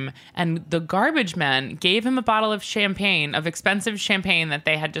time and the garbage men gave him a bottle of champagne, of expensive champagne that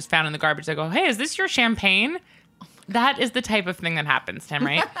they had just found in the garbage. They go, hey, is this your champagne? That is the type of thing that happens to him,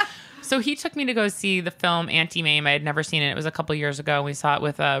 right? So he took me to go see the film Auntie Mame. I had never seen it. It was a couple years ago. We saw it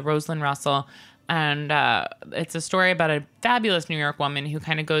with Rosalind Russell. And it's a story about a fabulous New York woman who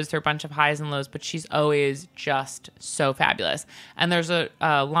kind of goes through a bunch of highs and lows, but she's always just so fabulous. And there's a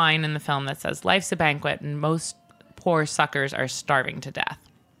line in the film that says, life's a banquet and most poor suckers are starving to death.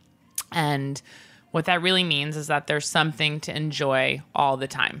 And what that really means is that there's something to enjoy all the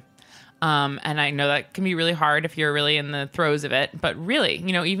time. And I know that can be really hard if you're really in the throes of it. But really,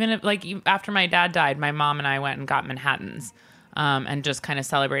 even if, after my dad died, my mom and I went and got Manhattans. And just kind of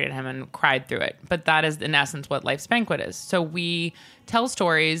celebrated him and cried through it. But that is, in essence, what Life's Banquet is. So we tell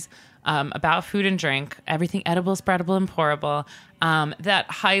stories about food and drink, everything edible, spreadable, and pourable, that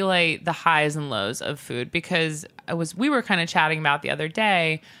highlight the highs and lows of food. Because we were kind of chatting about the other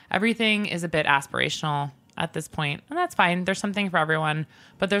day, everything is a bit aspirational at this point, and that's fine. There's something for everyone.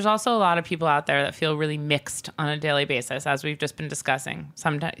 But there's also a lot of people out there that feel really mixed on a daily basis, as we've just been discussing.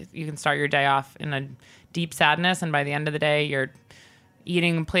 Sometimes you can start your day off in a deep sadness, and by the end of the day, you're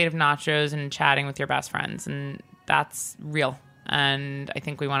eating a plate of nachos and chatting with your best friends, and that's real. And I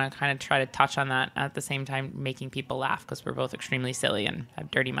think we want to kind of try to touch on that at the same time, making people laugh, because we're both extremely silly and have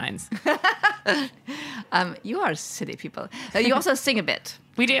dirty minds. You are silly people. You also sing a bit.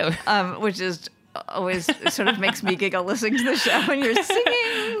 We do. Which is always sort of makes me giggle listening to the show when you're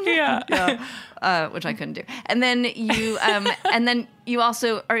singing. Yeah. Which I couldn't do. And then you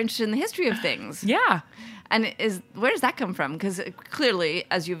also are interested in the history of things. Yeah. And where does that come from? Because clearly,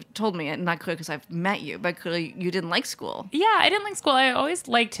 as you've told me, and not clearly because I've met you, but clearly you didn't like school. Yeah, I didn't like school. I always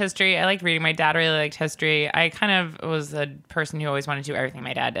liked history. I liked reading. My dad really liked history. I kind of was a person who always wanted to do everything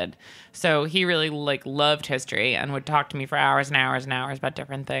my dad did. So he really loved history and would talk to me for hours and hours and hours about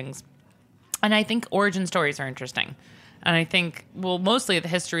different things. And I think origin stories are interesting. And I think, mostly the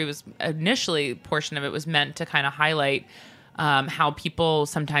history was initially, portion of it was meant to kind of highlight how people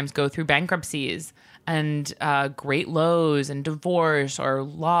sometimes go through bankruptcies and great lows and divorce or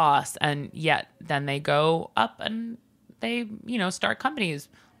loss. And yet then they go up and they, start companies.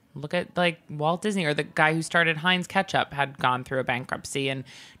 Look at Walt Disney, or the guy who started Heinz Ketchup had gone through a bankruptcy. And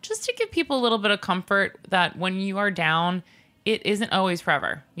just to give people a little bit of comfort that when you are down, it isn't always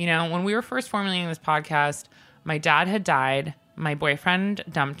forever. When we were first formulating this podcast, my dad had died. My boyfriend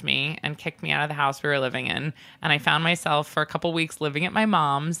dumped me and kicked me out of the house we were living in. And I found myself for a couple weeks living at my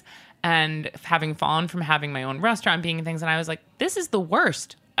mom's and having fallen from having my own restaurant, being things. And I was like, this is the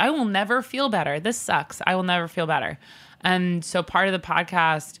worst. I will never feel better. This sucks. I will never feel better. And so part of the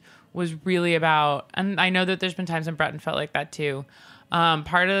podcast was really about, and I know that there's been times when Breton felt like that too.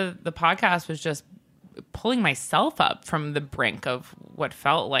 Part of the podcast was just pulling myself up from the brink of what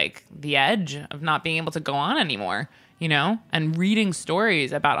felt like the edge of not being able to go on anymore, and reading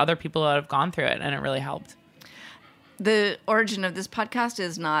stories about other people that have gone through it. And it really helped. The origin of this podcast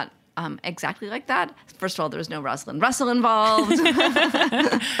is not exactly like that. First of all, there's no Rosalind Russell involved.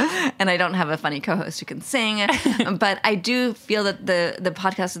 And I don't have a funny co-host who can sing. But I do feel that the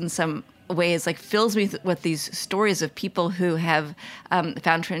podcast in some ways fills me with these stories of people who have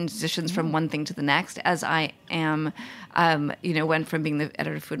found transitions from one thing to the next, as I am went from being the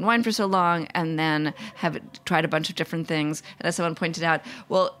editor of Food and Wine for so long and then have tried a bunch of different things. And as someone pointed out,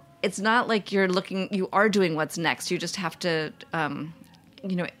 it's not like you are doing what's next. You just have to,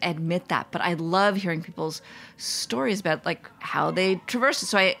 admit that. But I love hearing people's stories about like how they traverse it.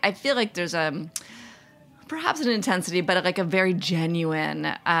 So I feel like there's perhaps an intensity, but like a very genuine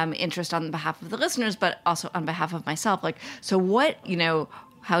interest on behalf of the listeners, but also on behalf of myself. Like, so what,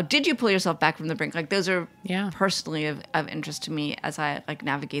 how did you pull yourself back from the brink? Like, those are personally of interest to me as I like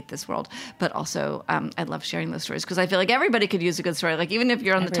navigate this world. But also, I love sharing those stories because I feel like everybody could use a good story. Like, even if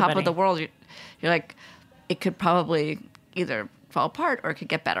you're on the top of the world, you're like, it could probably either fall apart or it could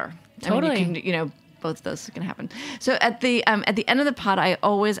get better. Totally. I mean, you can, both of those can happen. So at the end of the pod, I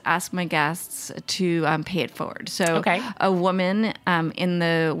always ask my guests to pay it forward. So a woman in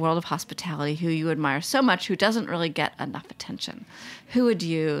the world of hospitality who you admire so much, who doesn't really get enough attention, who would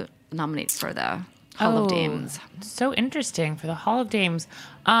you nominate for the Hall of Dames? So interesting for the Hall of Dames.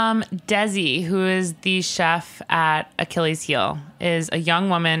 Desi, who is the chef at Achilles Heel, is a young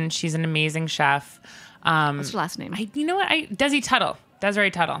woman. She's an amazing chef. What's her last name? Desiree Tuttle.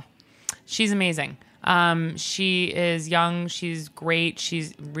 She's amazing. She is young. She's great.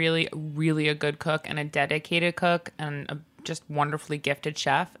 She's really, really a good cook and a dedicated cook and a just wonderfully gifted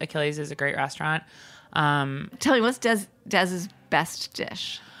chef. Achilles is a great restaurant. Tell me, what's Des's best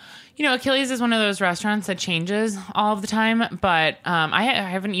dish? Achilles is one of those restaurants that changes all of the time, but I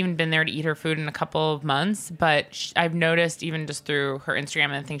haven't even been there to eat her food in a couple of months, but I've noticed even just through her Instagram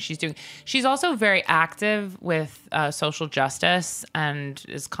and the things she's doing, she's also very active with social justice and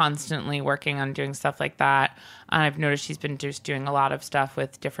is constantly working on doing stuff like that. And I've noticed she's been just doing a lot of stuff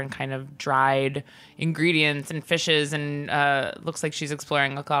with different kind of dried ingredients and fishes, and looks like she's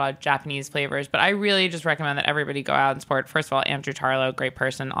exploring a lot of Japanese flavors. But I really just recommend that everybody go out and support. First of all, Andrew Tarlow, great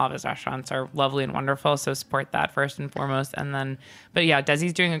person. All of his restaurants are lovely and wonderful, so support that first and foremost. And then, but yeah,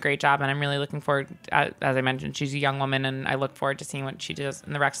 Desi's doing a great job, and I'm really looking forward, as I mentioned, she's a young woman, and I look forward to seeing what she does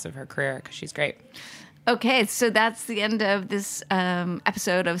in the rest of her career because she's great. Okay, so that's the end of this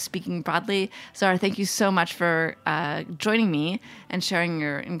episode of Speaking Broadly. Zahra, thank you so much for joining me and sharing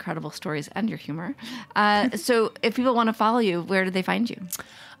your incredible stories and your humor. So if people want to follow you, where do they find you?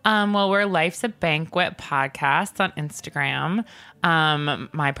 Well, we're Life's a Banquet podcast on Instagram.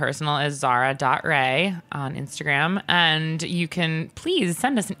 My personal is Zahra.Ray on Instagram. And you can please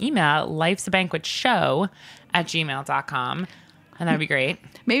send us an email, lifesabanquetshow@gmail.com. And that'd be great.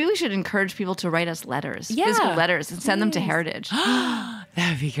 Maybe we should encourage people to write us letters, physical letters, and send them to Heritage.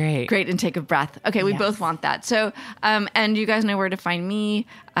 That'd be great. Great, and take a breath. Okay, we both want that. So, and you guys know where to find me.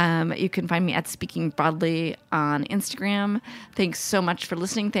 You can find me at Speaking Broadly on Instagram. Thanks so much for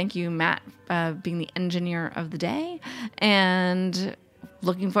listening. Thank you, Matt, being the engineer of the day. And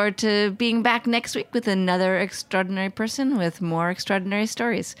looking forward to being back next week with another extraordinary person with more extraordinary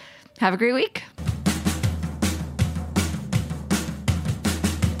stories. Have a great week.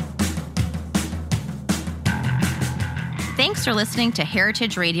 Thanks for listening to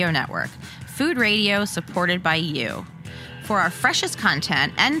Heritage Radio Network, food radio supported by you. For our freshest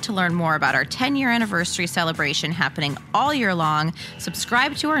content and to learn more about our 10-year anniversary celebration happening all year long,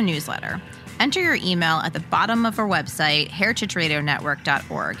 subscribe to our newsletter. Enter your email at the bottom of our website,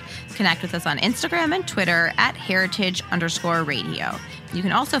 heritageradionetwork.org. Connect with us on Instagram and Twitter at heritage_radio. You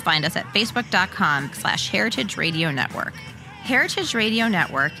can also find us at facebook.com/Heritage Radio Network. Heritage Radio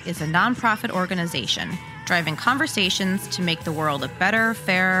Network is a nonprofit organization driving conversations to make the world a better,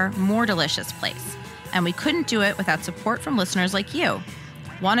 fairer, more delicious place. And we couldn't do it without support from listeners like you.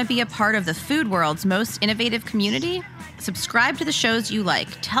 Want to be a part of the food world's most innovative community? Subscribe to the shows you like,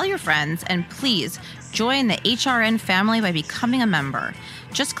 tell your friends, and please join the HRN family by becoming a member.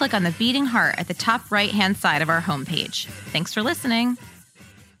 Just click on the beating heart at the top right-hand side of our homepage. Thanks for listening.